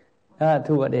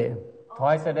 2 a day.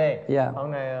 Twice a day. Yeah.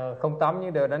 Ông này không tắm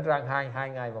nhưng đều đánh răng hai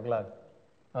ngày một lần.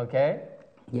 Okay?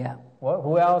 Yeah.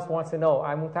 Who else wants to know?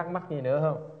 Ai muốn thắc mắc gì nữa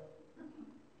không?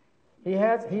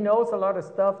 He knows a lot of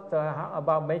stuff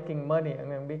about making money.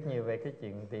 Anh em biết nhiều về cái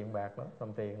chuyện tiền bạc đó,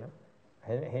 đồng tiền đó.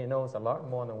 He knows a lot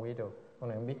more than we do. Ông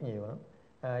này biết nhiều lắm.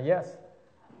 Yes.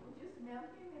 Just mail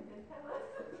him and then tell us.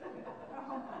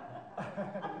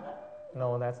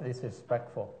 No, that's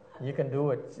disrespectful. You can do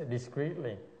it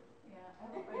discreetly.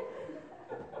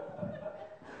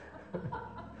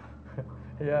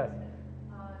 Yes.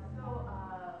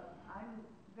 I'm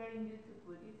very new to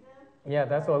Buddhism. Yeah,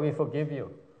 that's why we forgive you.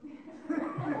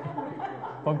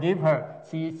 Forgive her.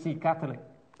 She Catholic.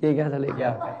 She Catholic.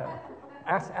 Yeah, Catholic.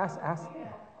 Ask.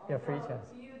 Yeah, free chance.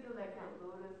 Do you do like a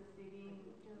lotus sitting,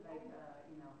 like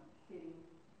sitting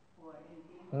for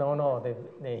anything? No, the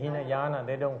Hinayana,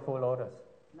 they don't full lotus.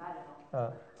 Not at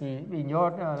all. In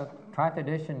your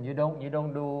tradition, you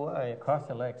don't do cross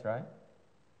the legs, right?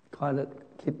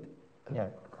 Yeah,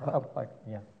 up like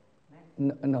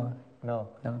No.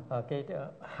 Okay,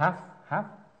 half,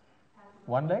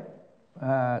 one leg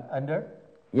under.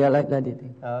 Yeah, like that.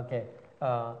 Okay.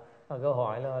 Câu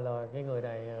hỏi là cái người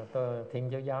này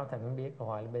Thiên giáo thầy không biết. Câu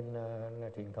hỏi là bên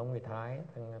truyền thống người Thái,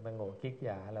 thằng ngồi kiết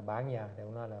già là bán già, thì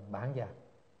ông nói là bán già.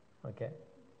 Okay.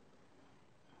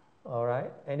 All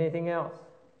right. Anything else?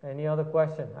 Any other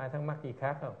question? Ai thắc mắc gì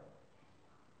khác không?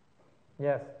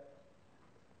 Yes.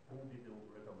 What would be the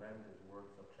recommended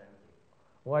words of chanting?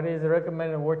 What is the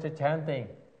recommended words of chanting?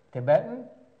 Tibetan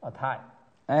or Thai?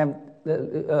 I am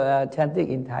chanting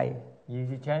in Thai.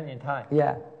 You chant in Thai?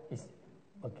 Yeah.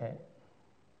 Okay.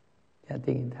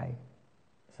 Chanting in Thai.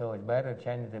 So it's better to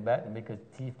chant in Tibetan because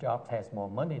Steve Jobs has more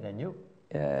money than you.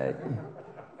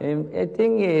 I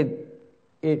think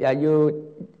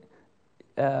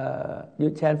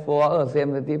you chant for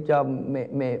same Steve Jobs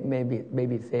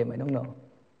maybe same. I don't know.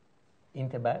 In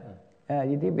Tibetan?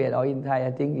 In Tibet or in Thai,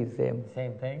 I think it's same.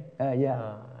 Same thing?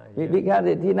 Yeah. Because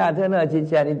Tina Turner, she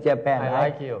chant in Japan. I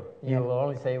like you. You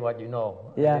only say what you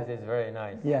know. Yeah. This is very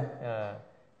nice. Yeah.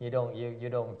 You don't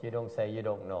say you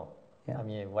don't know. Yeah. I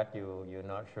mean what you're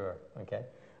not sure. Okay.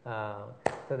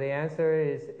 So the answer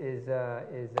is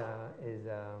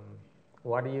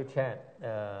What do you chant?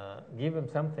 Give him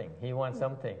something. He wants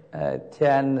something.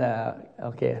 Chant,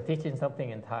 okay. Teach him something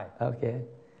in Thai. Okay.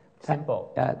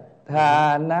 Simple. ทา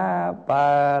นะปา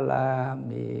ลา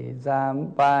มิสัม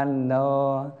ปันโน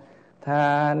ทา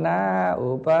นะ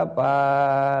อุปปา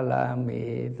ลามิ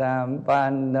สัมปั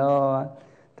นโน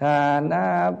ทานะ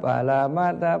ปาลามั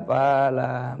ตตปาล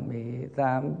ามิ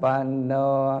สัมปันโน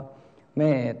เม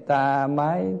ตตาไม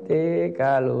ตรีก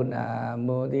รุณา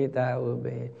มุทิตาอุเบ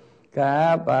กขา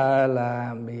ปาลา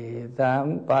มิสัม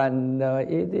ปันโน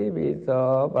อิติปิโส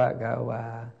ภะคะวา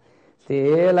ศี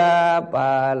ลาป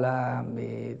าลา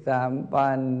มิสัมปั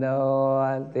นโน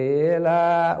ศีลา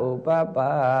อุปป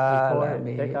าลา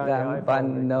มิสัมปัน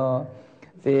โน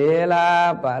ศีลา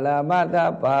ปาลามัตต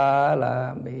ปาลา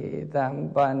มิสัม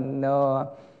ปันโน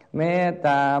เมตต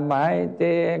าไมต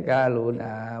รีกรุณ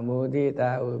ามุทิต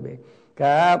าอุเบกข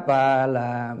าปาล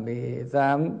ามิสั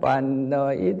มปันโน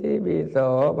อิติปิโส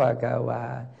ภะคะวา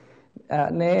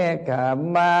เนคขม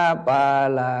มะปา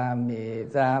ลามิ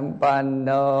สัมปันโน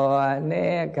เน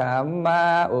คขมมะ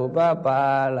อุปปา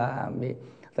ลามิ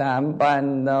สัมปัน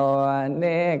โนเน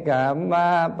คขมมะ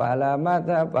ปาลามัต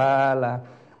ตปาลา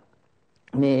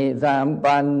มิสัม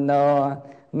ปันโน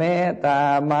เมตตา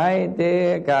ไมตรี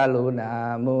กรุณา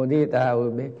มุทิตาอุ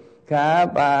เบกขา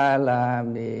ปาลา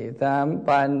มิสัม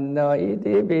ปันโนอิ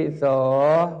ติปิโส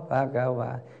ภะคะว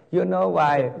า You know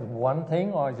why? One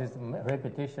thing or just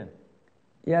repetition?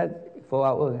 Yeah, 4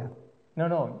 hours.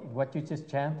 No. What you just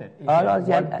chanted. Is Oh, it no,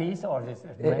 one piece or just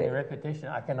many repetition?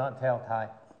 I cannot tell Thai.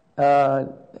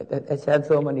 I chant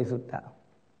so many sutta.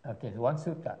 Okay, one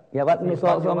sutta. Yeah, but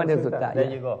so many sutta. There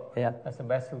you go. Yeah. That's the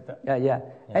best sutta. Yeah.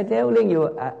 I telling you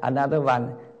another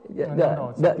one.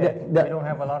 No, it's okay. We don't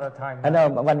have a lot of time. I know,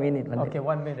 1 minute. Okay,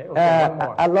 1 minute. Okay, one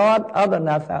more. A lot of the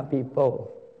NASA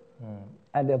people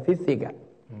and the physics,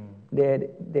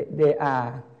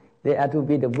 they are to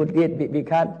be the Buddhist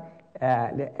because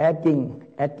they're asking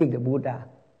the Buddha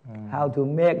how to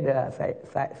make the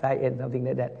science, something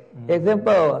like that.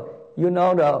 Example, you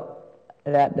know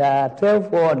the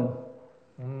telephone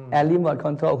and remote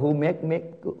control who make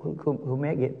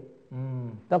it.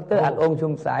 Dr. An-Ong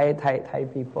Chum-sai, Thai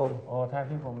people. Oh, Thai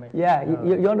people make. Yeah,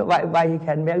 you know why he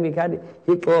can make, because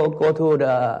he go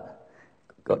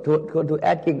to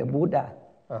asking the Buddha.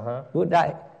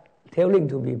 Buddha telling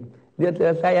to him.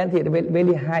 The scientist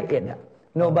very high end.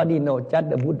 Nobody knows, just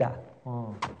the Buddha.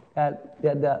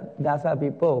 The NASA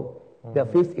people, the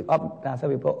physics of NASA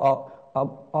people,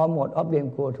 almost of them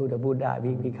go to the Buddha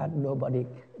because nobody.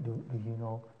 Do you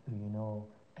know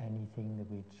anything that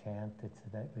we chanted so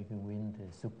that we can win the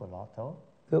Super Lotto?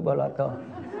 Super Lotto.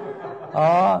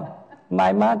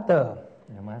 My mother.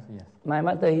 Your mother, yes. My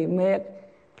mother, he make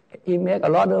a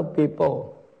lot of people.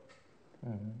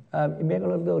 He make a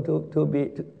lot of to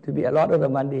be a lot of the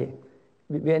money.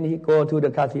 When he go to the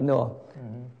casino,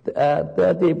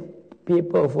 30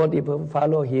 people, 40 people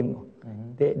follow him.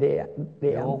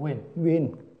 They all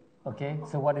win. Okay,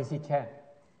 so what does he chant?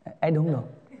 I don't know.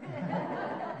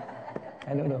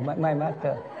 I don't know. My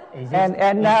master. He's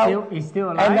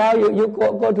still alive? And now you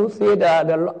go to see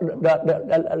the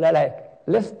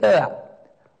Leicester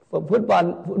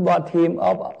football team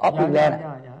of England.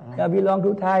 Belong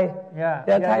to Thai.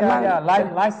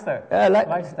 Leicester.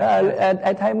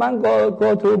 Thai monk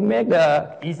go to make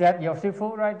the. Is that your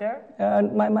shifu right there?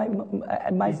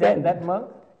 My is friend. That monk?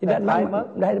 That Thai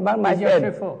monk? That monk, my is friend.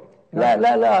 Your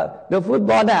shifu? The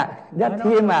football that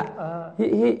team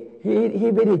he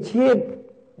very cheap.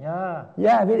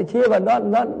 Yeah, very cheap, but not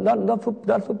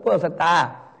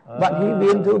superstar. But he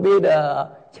win to be the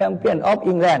champion of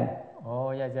England.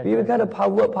 Oh, yeah. Because the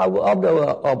power of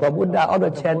the Buddha, of the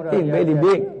chanting, very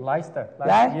big. Leicester.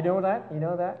 Right? You know that?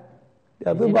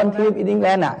 The football team in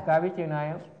England.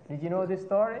 Did you know this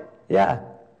story? Yeah.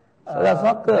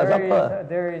 Soccer.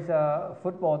 There is a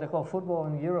football, they call football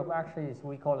in Europe, actually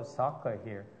we call it soccer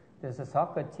here. There's a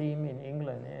soccer team in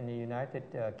England and the United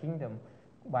Kingdom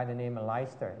by the name of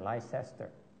Leicester,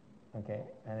 okay,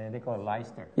 and then they call it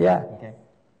Leicester. Yeah. Okay.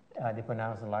 They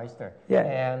pronounce it Leicester. Yeah.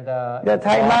 And the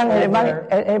Thai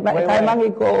monk he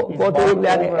go to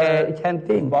England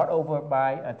chanting. Bought over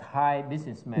by a Thai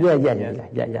businessman.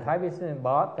 Yeah. Thai businessman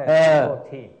bought that football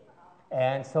team.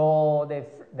 And so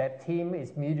that team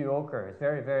is mediocre. It's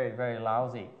very, very, very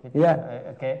lousy.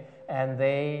 Okay. And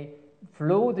they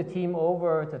flew the team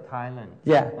over to Thailand.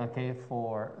 Okay,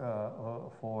 for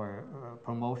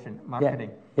promotion,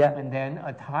 marketing. And then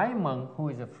a Thai monk who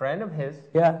is a friend of his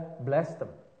blessed them.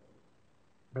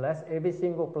 Blessed every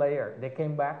single player. They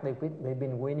came back. They've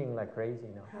been winning like crazy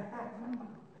now.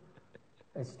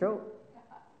 It's true.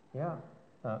 Yeah.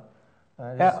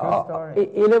 This true story.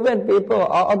 11 people,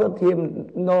 all the team,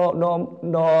 no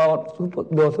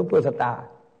superstar,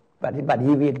 but he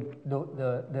win.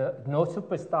 No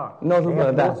superstar. No They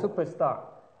have superstar. no superstar,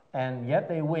 and yet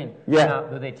they win. Yeah. Now,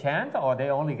 do they chant or they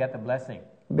only get the blessing?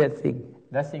 Blessing.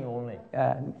 Blessing only.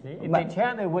 See, if But- they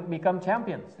chant, they would become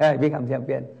champions. Become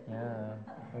champion.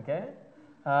 Yeah. Okay.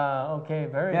 Okay.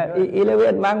 Very Yeah, good.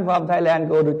 11 monks from Thailand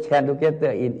go to chant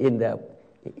together in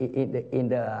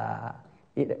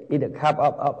the cup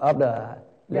of the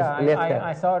Yeah,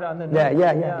 I saw it on the news.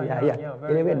 Yeah.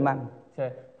 Very 11 good. monks. So,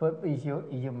 but is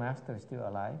your master still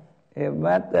alive?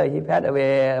 But he passed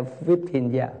away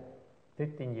 15 years.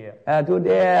 15 years.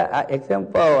 Today,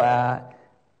 example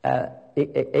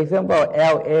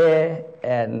LA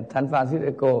and San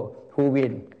Francisco who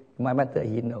win. My master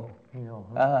he know. You know,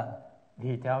 huh?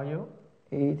 Did he tell you?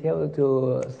 He tell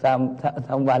to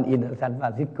someone in San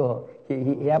Francisco.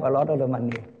 He have a lot of the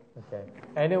money. Okay.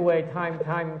 Anyway, time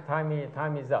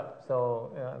is up.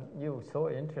 So you so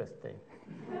interesting.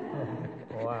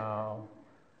 Wow.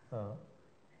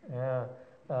 Yeah.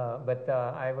 But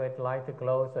I would like to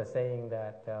close by saying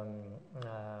that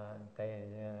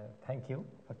thank you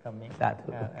for coming.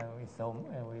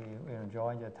 We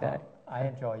enjoy your talk. I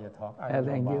enjoy your talk. I don't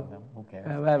Thank know you. about them. Who cares?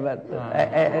 But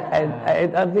I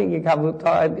don't think he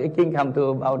come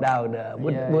to bow down the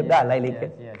Buddha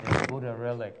relic. Yes, the Buddha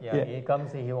relic. Yeah, he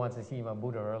comes. He wants to see my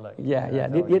Buddha relic. Yeah.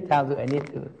 So This time I need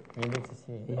to. You need to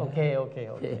see. Yeah. Okay.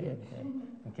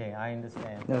 I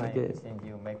understand. Okay. I understand.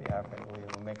 You make the effort. We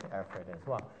will make the effort as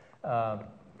well.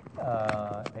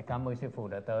 Thầy cảm ơn sư phụ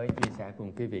đã tới chia sẻ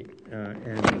cùng quý vị.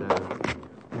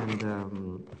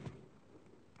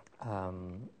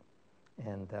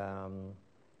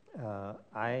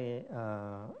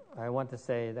 I want to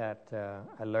say that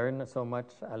I learned so much.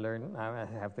 I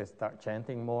have to start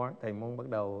chanting more. Thầy muốn bắt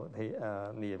đầu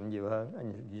niệm nhiều hơn.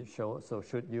 And so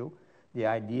should you. The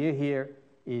idea here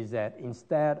is that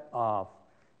instead of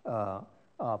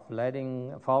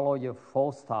follow your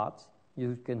false thoughts,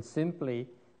 you can simply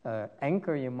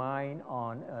anchor your mind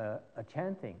on a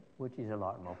chanting, which is a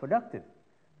lot more productive.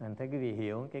 Anh thấy quý vị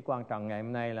hiểu cái quan trọng ngày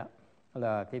hôm nay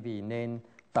là quý vị nên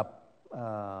tập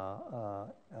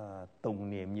tụng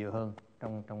niệm nhiều hơn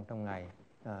trong ngày.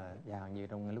 Dạng như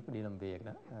trong lúc đi làm việc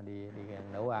đó, đi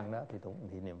nấu ăn đó thì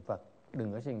niệm Phật.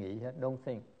 Đừng có suy nghĩ hết. Don't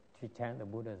think. To chant the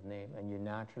Buddha's name, and you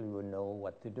naturally will know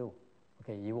what to do.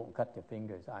 Okay, you won't cut your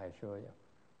fingers, I assure you.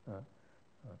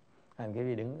 And quý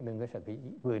vị đừng có sợ cái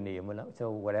vừa niệm mà lắm. So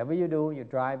whatever you do, you're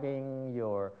driving,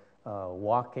 you're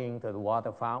walking to the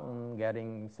water fountain,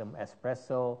 getting some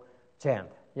espresso, chant.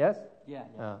 Yes?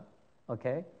 Yeah.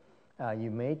 Okay.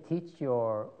 You may teach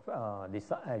your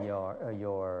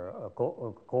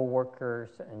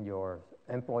co-workers and your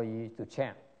employees to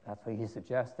chant. That's what he's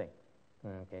suggesting.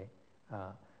 Okay.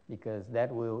 Because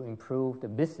that will improve the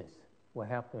business. What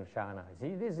happens to Shana?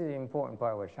 See, this is the important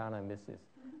part with Shana business.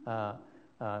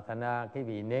 Thành ra quý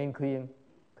vị nên khuyên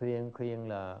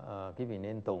là quý vị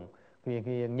nên tụng,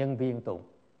 khuyên nhân viên tụng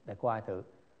để coi thử.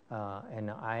 And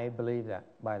I believe that,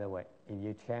 by the way, if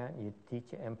you chant, you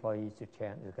teach your employees to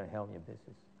chant, it's going to help your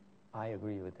business. I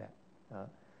agree with that.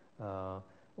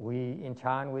 We in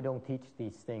China, we don't teach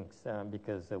these things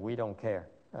because we don't care.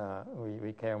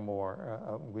 We care more.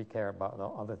 We care about the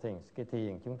other things. Cái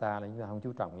thiền chúng ta không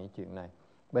chú trọng những chuyện này.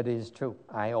 But it is true.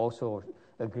 I also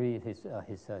agree with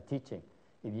his teaching.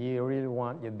 If you really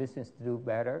want your business to do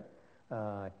better,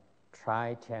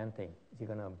 try chanting.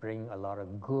 You're going to bring a lot of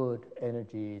good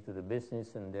energy to the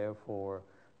business, and therefore,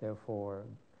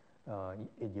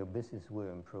 your business will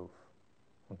improve.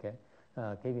 Okay.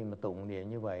 Cái việc mà tụng niệm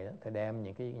như vậy đó, thì đem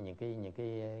những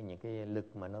cái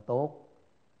lực mà nó tốt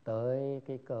tới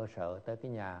cái cơ sở, tới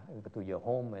cái nhà, to your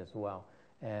home as well,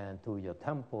 and to your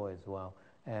temple as well,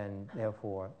 and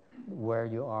therefore, where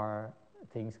you are,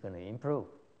 things going to improve.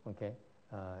 Okay.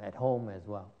 At home as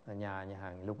well. Nhà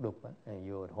hàng lục đục.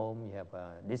 You at home, you have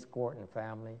a discord in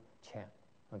family, chant.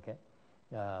 Okay.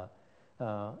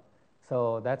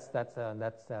 So that's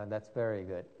very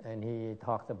good. And he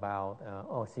talks about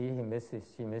she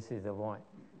misses the point.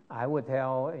 I would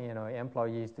tell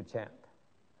employees to chant.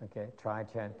 Okay, try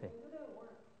chanting.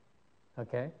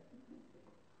 Okay.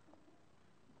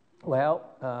 Well,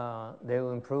 they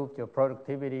will improve your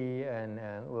productivity and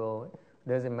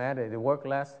doesn't matter. They work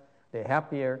less. They're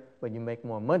happier, but you make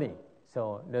more money.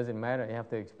 So it doesn't matter. You have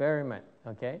to experiment,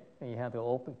 okay? And you have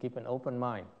to keep an open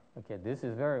mind. Okay, this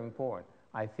is very important.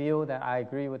 I feel that I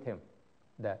agree with him.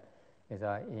 That is,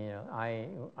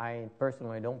 I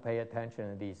personally don't pay attention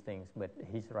to these things, but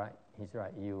he's right. He's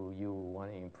right. You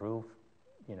want to improve,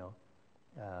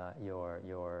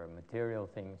 your material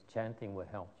things. Chanting will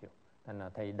help you. Thành là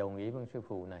thầy đồng ý với sư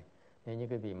phụ này. Nếu như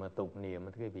quý vị mà tụng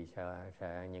niệm thì quý vị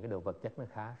sẽ những cái đồ vật chất nó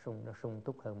sung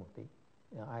túc hơn một tí.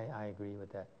 I agree with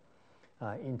that.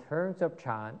 In terms of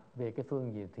chant, về cái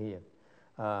phương diện thiền,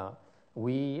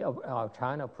 our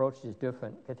chant approach is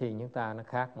different. Cái thiền chúng ta nó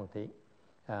khác một tí.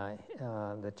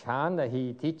 The chant that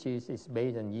he teaches is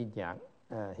based on yin yang.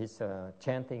 His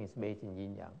chanting is based on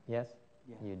yin yang. Yes?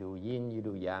 Yeah. You do yin, you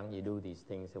do yang, you do these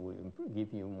things that will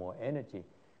give you more energy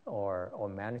or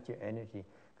manage your energy.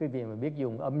 Quý vị mà biết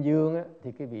dùng âm dương á,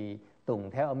 thì quý vị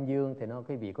tụng theo âm dương thì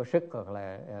quý vị có sức hoặc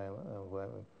là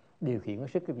điều khiển cái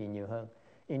sức quý vị nhiều hơn.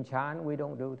 In chant, we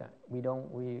don't do that.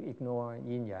 We ignore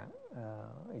yin yang.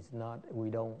 It's not. We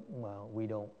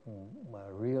don't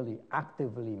really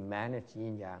actively manage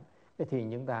yin yang. Cái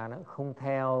thiền chúng ta nó không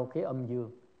theo cái âm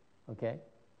dương. Okay.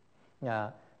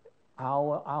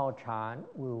 Our chant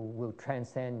will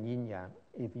transcend yin yang.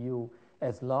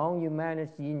 As long you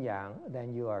manage yin yang,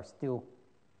 then you are still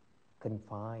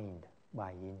confined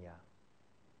by yin yang.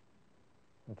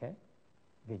 Okay.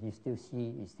 Because you still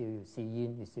see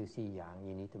yin, you still see yang.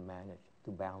 You need to manage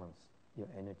to balance your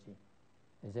energy.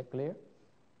 Is that clear?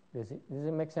 Does it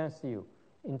make sense to you?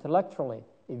 Intellectually,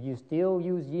 if you still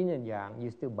use yin and yang,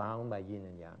 you're still bound by yin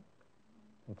and yang.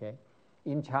 Okay?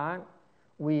 In chant,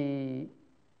 we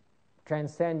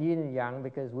transcend yin and yang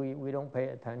because we don't pay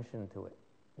attention to it.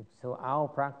 So our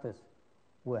practice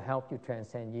will help you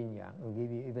transcend yin yang and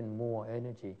give you even more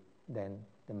energy than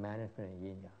the management of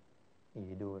yin yang if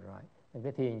you do it right.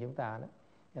 Cái thiền chúng ta đó,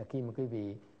 khi mà quý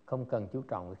vị không cần chú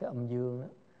trọng cái âm dương đó,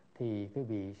 thì quý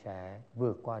vị sẽ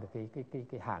vượt qua được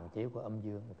cái hạn chế của âm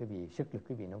dương. Quý vị sức lực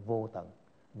quý vị nó vô tận.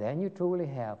 Then you truly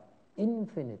have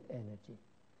infinite energy,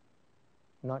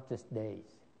 not just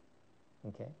days.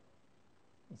 Okay,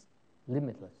 it's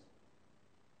limitless.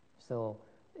 So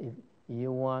if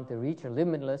you want to reach a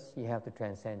limitless, you have to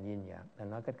transcend yin yang. Là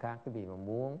nói cách khác, quý vị mà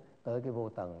muốn tới cái vô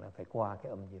tận là phải qua cái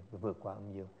âm dương, phải vượt qua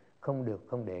âm dương.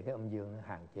 Không để cái âm dương nó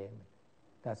hạn chế mình.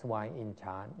 That's why in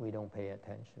chant we don't pay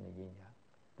attention to yin yang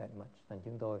that much. Nên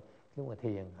chúng tôi lúc mà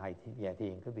thiền, dạy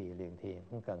thiền, quý vị luyện thiền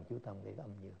không cần chú tâm đến âm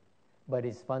dương. But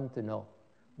it's fun to know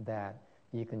that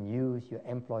you can use your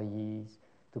employees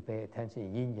to pay attention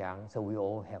to yin yang, so we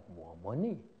all have more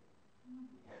money.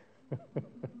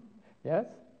 Yes,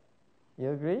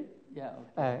 you agree? Yeah.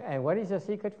 Okay. And what is your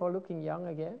secret for looking young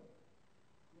again?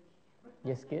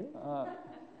 Your skin.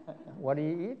 What do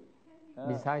you eat?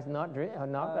 Besides not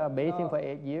bathing for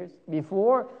 8 years,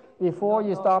 before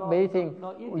you stop bathing,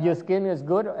 your skin is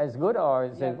good or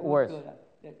is it worse?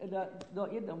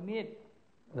 Don't eat the meat.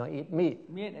 Not eat meat.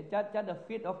 Meat, just the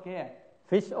fish okay.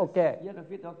 Fish okay. Yeah, the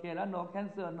fish okay. No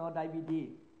cancer, no diabetes.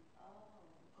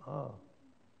 Oh,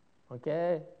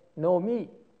 okay. No meat.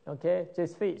 Okay,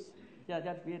 just fish. Yeah,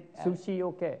 just fish. Sushi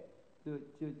okay.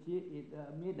 Sushi is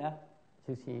meat,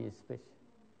 Sushi is fish.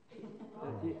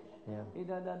 Yeah.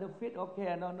 The fish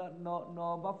okay.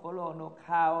 No buffalo, no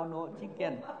cow, no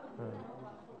chicken.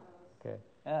 Okay.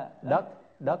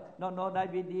 Duck. No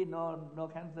diabetes, no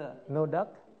cancer. No duck.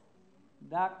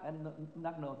 Duck and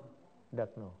duck no. Duck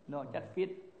no. No, just fish.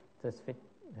 Just fish.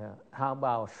 Yeah. How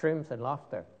about shrimps and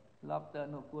lobster? Lobster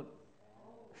no good.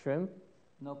 Shrimp?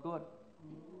 No good.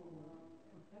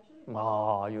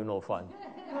 Oh, you no fun.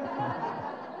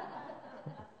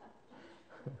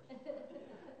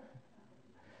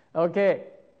 Okay,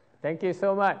 thank you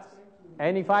so much.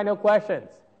 Any final questions?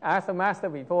 Ask the master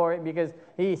before, because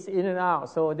he's in and out,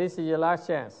 so this is your last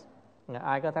chance.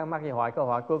 Ai có thắc mắc gì hỏi câu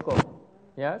hỏi cuối cùng?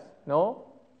 Yes? No?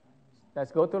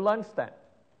 Let's go to lunch then.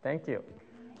 Thank you.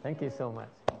 Thank you so much.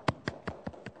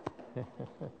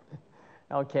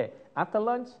 Okay, after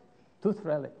lunch, tooth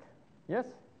relic. Yes?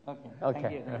 Okay.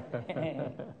 Thank you.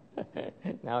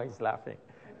 Now he's laughing.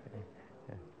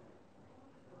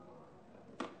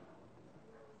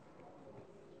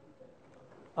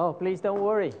 Oh, please don't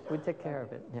worry. We'll take care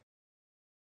of it. Yeah.